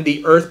rain, and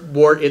the earth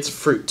bore its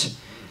fruit.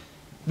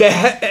 The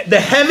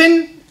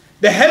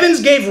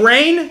heavens gave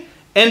rain,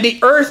 and the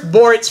earth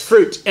bore its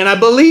fruit. And I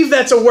believe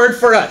that's a word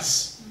for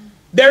us.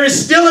 There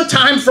is still a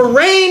time for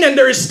rain, and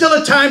there is still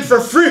a time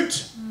for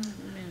fruit.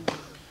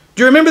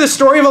 Do you remember the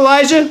story of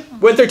Elijah?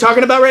 What they're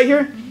talking about right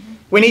here?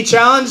 When he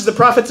challenged the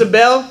prophets of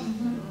Baal?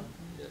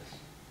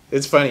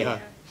 It's funny, huh?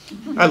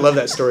 I love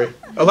that story.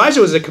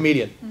 Elijah was a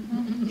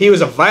comedian. He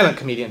was a violent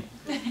comedian.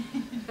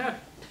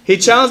 He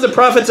challenged the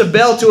prophets of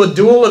Baal to a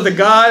duel of the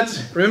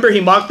gods. Remember, he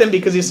mocked them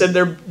because he said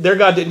their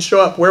God didn't show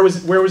up. Where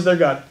was their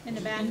God? In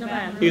the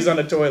bathroom. He was on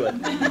the toilet.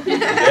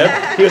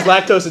 Yep. He was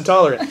lactose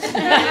intolerant.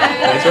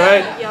 That's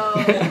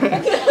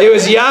right. It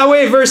was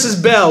Yahweh versus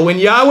Baal. When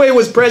Yahweh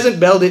was present,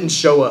 Baal didn't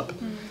show up.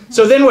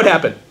 So then what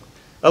happened?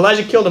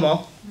 Elijah killed them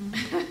all.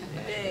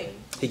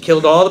 He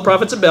killed all the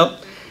prophets of Baal.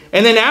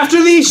 And then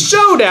after the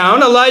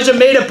showdown, Elijah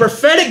made a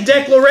prophetic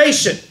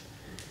declaration.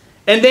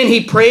 And then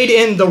he prayed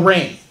in the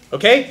rain.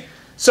 Okay?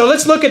 So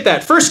let's look at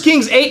that. 1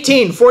 Kings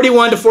 18,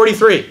 41 to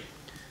 43.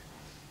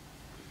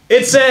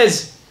 It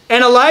says,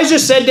 and Elijah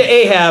said to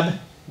Ahab,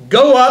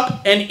 go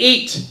up and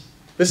eat.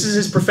 This is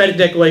his prophetic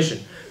declaration.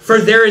 For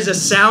there is a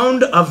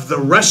sound of the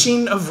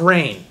rushing of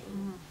rain.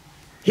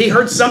 He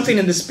heard something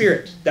in the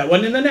spirit. That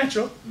wasn't in the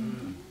natural.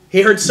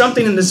 He heard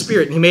something in the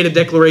spirit, and he made a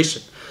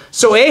declaration.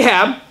 So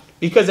Ahab,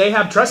 because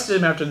Ahab trusted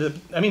him after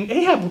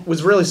Ahab was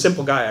a really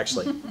simple guy,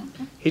 actually.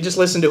 He just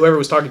listened to whoever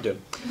was talking to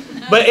him.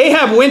 But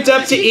Ahab went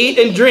up to eat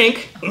and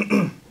drink,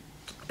 and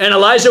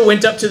Elijah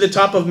went up to the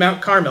top of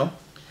Mount Carmel.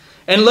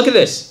 And look at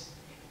this.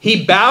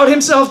 He bowed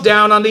himself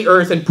down on the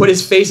earth and put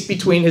his face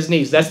between his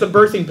knees. That's the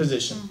birthing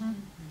position.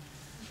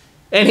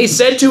 And he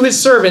said to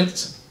his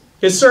servant,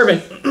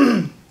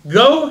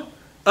 go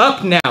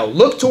up now,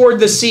 look toward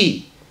the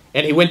sea.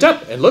 And he went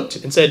up and looked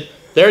and said,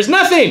 there's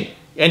nothing.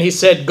 And he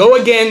said, go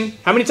again.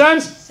 How many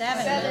times?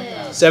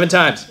 7. 7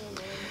 times.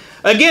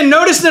 Again,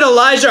 notice that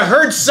Elijah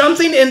heard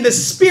something in the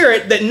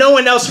Spirit that no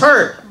one else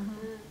heard.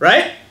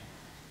 Right?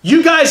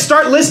 You guys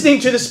start listening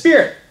to the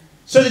Spirit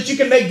so that you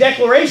can make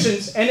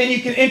declarations and then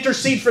you can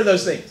intercede for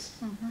those things.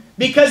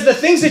 Because the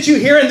things that you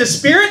hear in the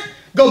Spirit,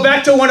 go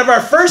back to one of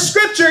our first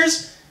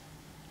scriptures,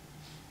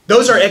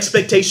 those are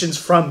expectations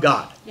from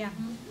God. Yeah.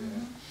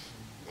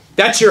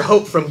 That's your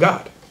hope from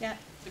God. Yeah.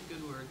 That's a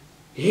good word.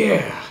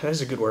 Yeah,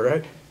 that's a good word,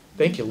 right?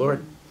 Thank you,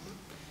 Lord.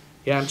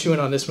 Yeah, I'm chewing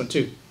on this one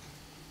too.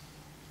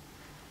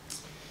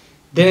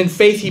 Then in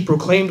faith he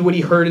proclaimed what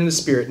he heard in the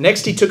Spirit.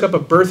 Next he took up a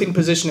birthing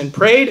position and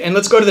prayed. And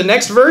let's go to the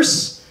next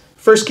verse.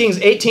 1 Kings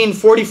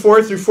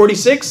 18:44 through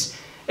 46.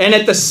 And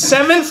at the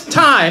 7th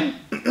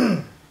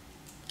time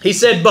he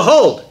said,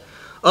 behold,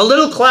 a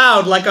little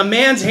cloud like a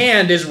man's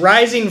hand is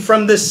rising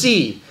from the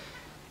sea.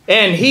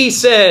 And he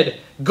said,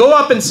 go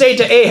up and say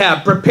to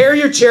Ahab, prepare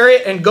your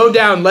chariot and go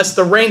down, lest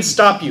the rain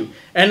stop you.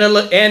 And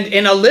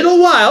in a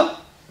little while,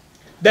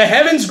 the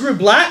heavens grew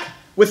black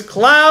with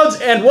clouds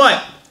and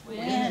what?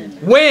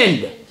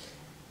 Wind.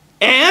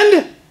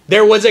 And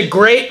there was a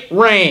great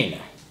rain.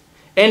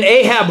 And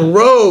Ahab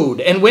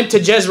rode and went to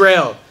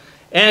Jezreel.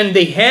 And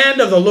the hand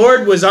of the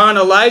Lord was on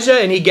Elijah,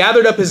 and he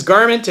gathered up his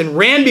garment and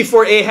ran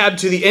before Ahab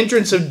to the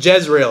entrance of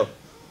Jezreel.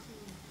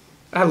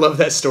 I love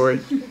that story.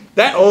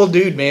 That old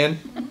dude, man.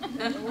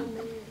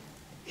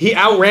 He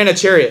outran a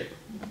chariot.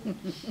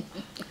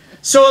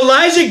 So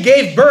Elijah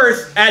gave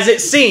birth, as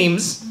it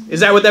seems.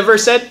 Is that what that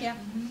verse said? Yeah.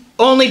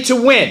 Only to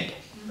wind,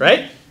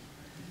 right?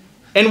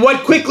 And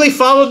what quickly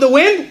followed the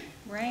wind?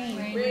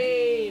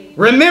 Rain.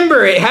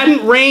 Remember, it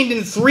hadn't rained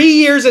in 3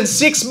 years and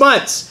 6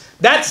 months.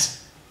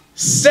 That's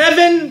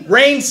 7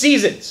 rain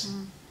seasons.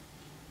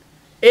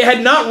 It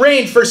had not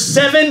rained for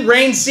 7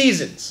 rain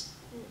seasons.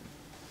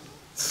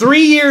 3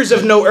 years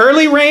of no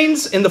early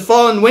rains in the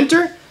fall and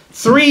winter.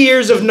 3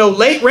 years of no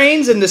late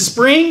rains in the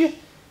spring.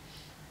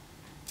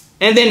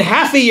 And then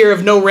half a year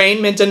of no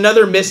rain meant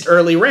another missed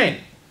early rain.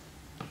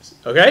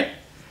 Okay?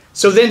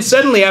 So then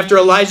suddenly after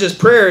Elijah's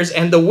prayers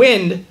and the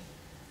wind,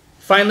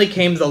 finally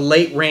came the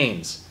late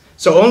rains.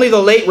 So only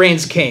the late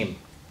rains came.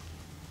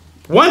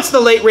 Once the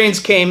late rains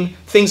came,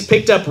 things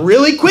picked up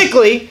really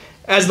quickly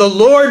as the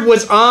Lord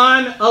was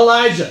on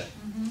Elijah.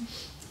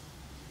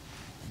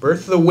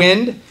 Birth the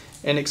wind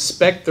and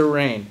expect the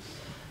rain.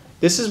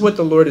 This is what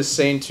the Lord is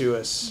saying to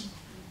us.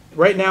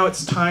 Right now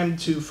it's time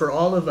for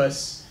all of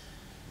us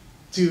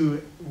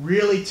to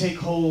really take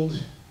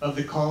hold of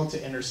the call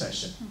to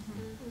intercession.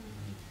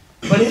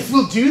 But if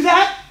we'll do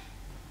that,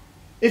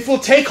 if we'll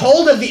take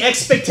hold of the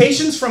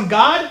expectations from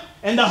God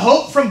and the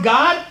hope from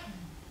God,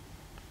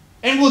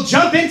 and we'll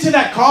jump into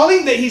that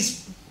calling that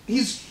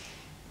He's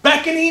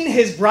beckoning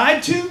His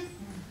bride to,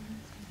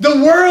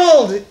 the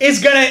world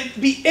is going to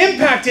be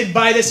impacted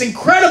by this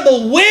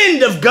incredible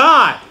wind of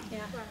God. Yeah.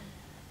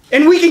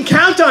 And we can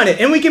count on it,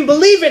 and we can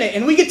believe in it,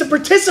 and we get to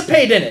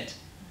participate in it.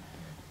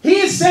 He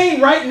is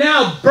saying right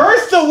now,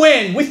 birth the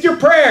wind with your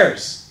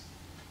prayers.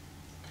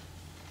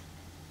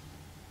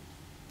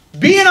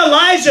 Be an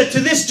Elijah to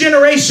this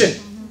generation.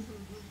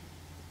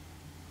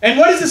 And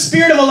what does the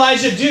spirit of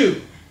Elijah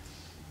do?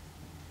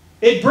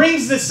 It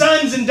brings the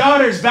sons and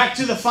daughters back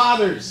to the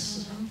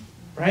fathers.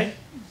 Right?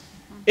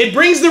 It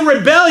brings the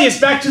rebellious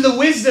back to the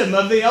wisdom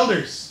of the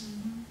elders.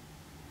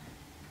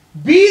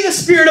 Be the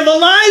spirit of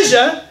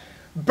Elijah.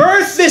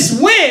 Birth this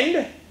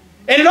wind.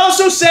 And it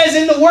also says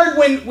in the word,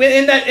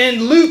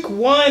 in Luke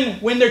 1,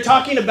 when they're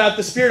talking about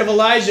the spirit of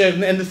Elijah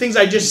and the things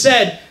I just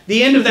said,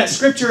 the end of that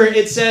scripture,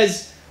 it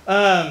says,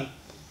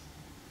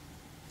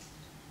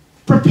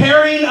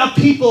 preparing a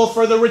people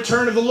for the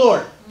return of the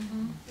Lord.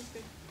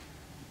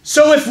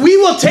 So if we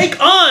will take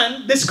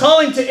on this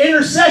calling to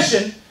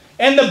intercession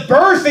and the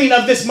birthing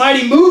of this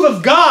mighty move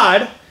of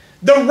God,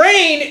 the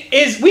rain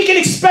we can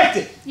expect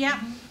it. Yeah.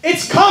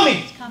 It's coming.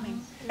 It's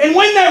coming. And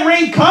when that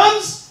rain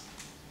comes,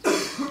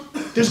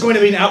 there's going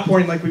to be an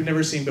outpouring like we've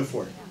never seen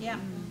before. Yeah.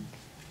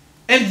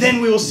 And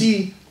then we will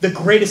see the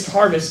greatest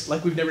harvest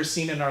like we've never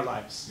seen in our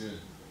lives. Good.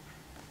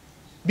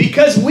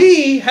 Because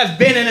we have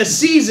been in a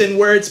season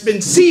where it's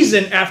been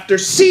season after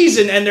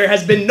season and there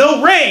has been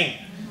no rain.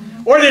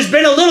 Or there's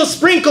been a little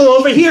sprinkle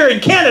over here in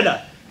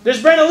Canada.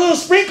 There's been a little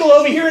sprinkle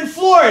over here in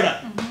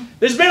Florida.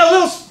 There's been a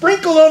little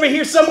sprinkle over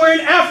here somewhere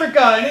in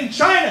Africa and in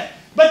China.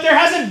 But there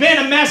hasn't been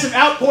a massive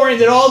outpouring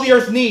that all the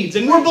earth needs.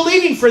 And we're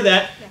believing for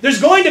that.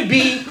 There's going to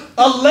be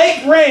a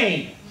late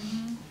rain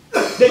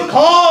that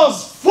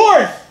calls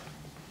forth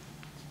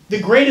the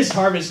greatest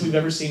harvest we've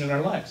ever seen in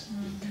our lives.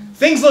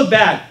 Things look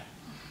bad.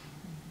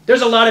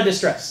 There's a lot of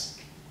distress.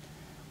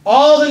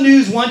 All the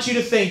news wants you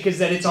to think is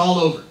that it's all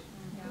over.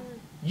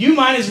 You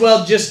might as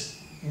well just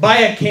buy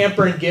a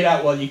camper and get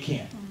out while you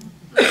can.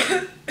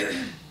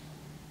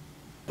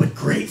 But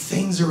Great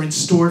things are in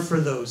store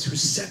for those who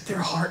set their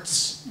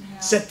hearts,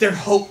 set their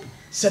hope,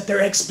 set their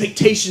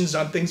expectations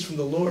on things from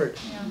the Lord.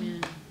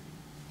 Amen.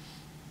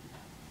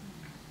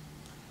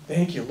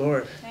 Thank you,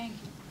 Lord. Thank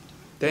you.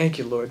 Thank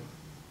you, Lord.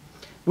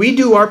 We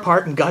do our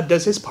part and God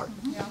does his part.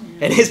 Yeah.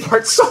 And his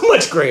part's so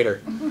much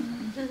greater.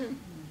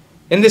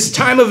 In this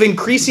time of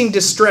increasing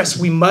distress,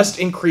 we must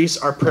increase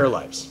our prayer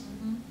lives.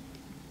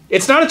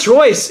 It's not a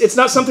choice. It's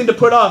not something to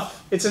put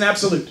off. It's an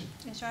absolute.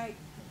 That's right.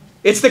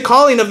 It's the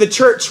calling of the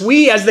church.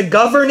 We, as the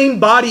governing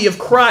body of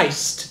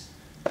Christ,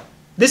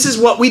 this is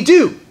what we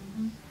do.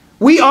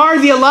 We are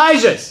the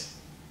Elijahs.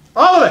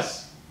 All of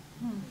us.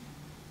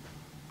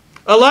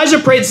 Elijah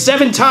prayed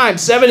 7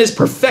 times. 7 is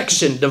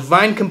perfection,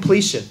 divine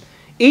completion.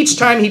 Each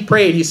time he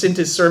prayed, he sent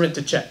his servant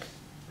to check.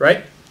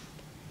 Right?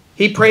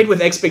 He prayed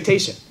with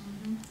expectation.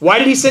 Why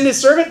did he send his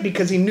servant?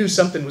 Because he knew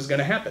something was going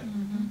to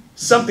happen.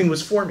 Something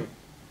was forming.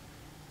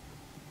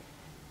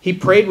 He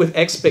prayed with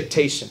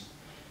expectation.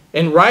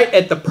 And right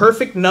at the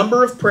perfect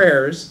number of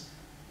prayers,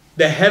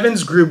 the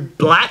heavens grew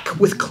black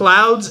with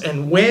clouds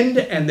and wind,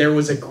 and there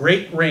was a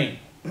great rain.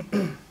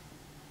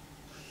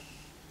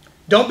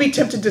 Don't be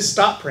tempted to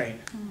stop praying.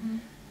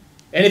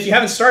 And if you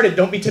haven't started,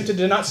 don't be tempted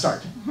to not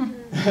start.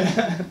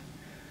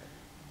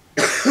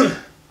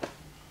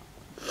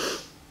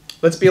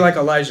 Let's be like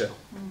Elijah.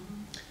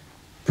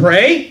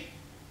 Pray.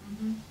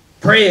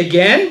 Pray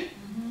again.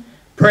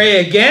 Pray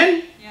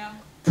again.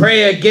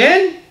 Pray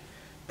again.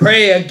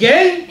 Pray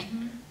again.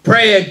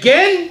 Pray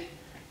again.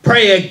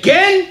 Pray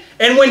again.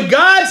 And when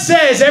God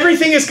says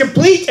everything is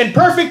complete and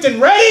perfect and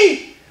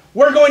ready,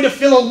 we're going to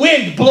feel a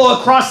wind blow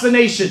across the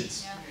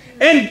nations.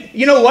 And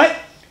you know what?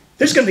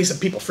 There's going to be some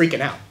people freaking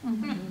out.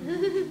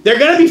 They're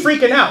going to be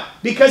freaking out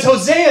because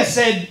Hosea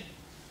said,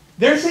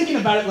 they're thinking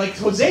about it like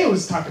Hosea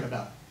was talking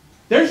about.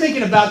 They're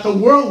thinking about the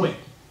whirlwind.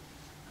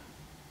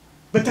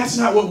 But that's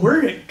not what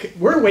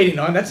we're waiting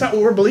on. That's not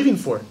what we're believing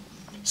for.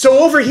 So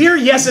over here,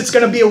 yes, it's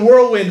going to be a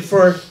whirlwind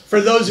for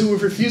those who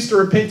refuse to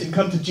repent and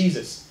come to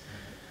Jesus.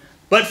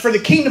 But for the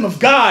kingdom of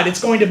God,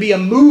 it's going to be a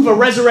move of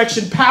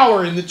resurrection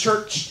power in the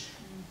church.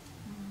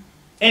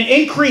 An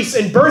increase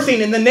in birthing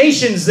in the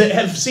nations that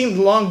have seemed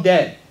long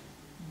dead.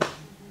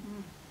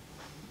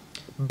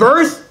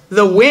 Birth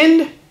the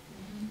wind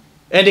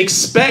and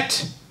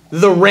expect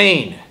the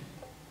rain.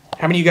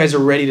 How many of you guys are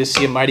ready to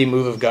see a mighty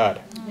move of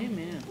God?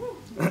 Amen.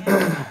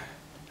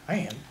 I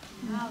am.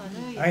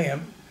 Hallelujah. I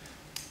am.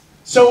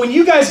 So when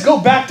you guys go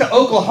back to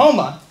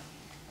Oklahoma,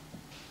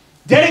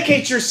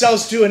 dedicate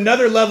yourselves to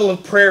another level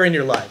of prayer in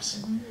your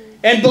lives.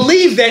 And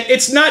believe that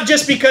it's not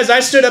just because I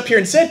stood up here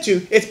and said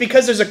to, it's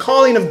because there's a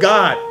calling of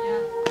God.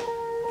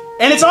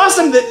 And it's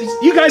awesome that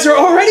you guys are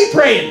already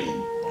praying.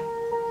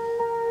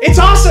 It's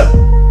awesome.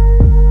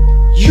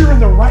 You're in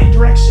the right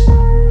direction.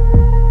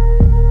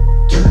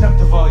 Turn up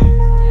the volume.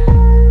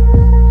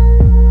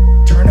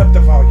 Turn up the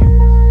volume.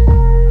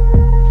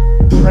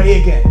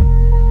 Pray again.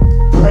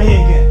 Pray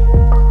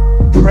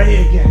again.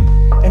 Pray again.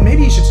 And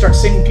maybe you should start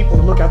sending people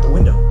to look out the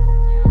window.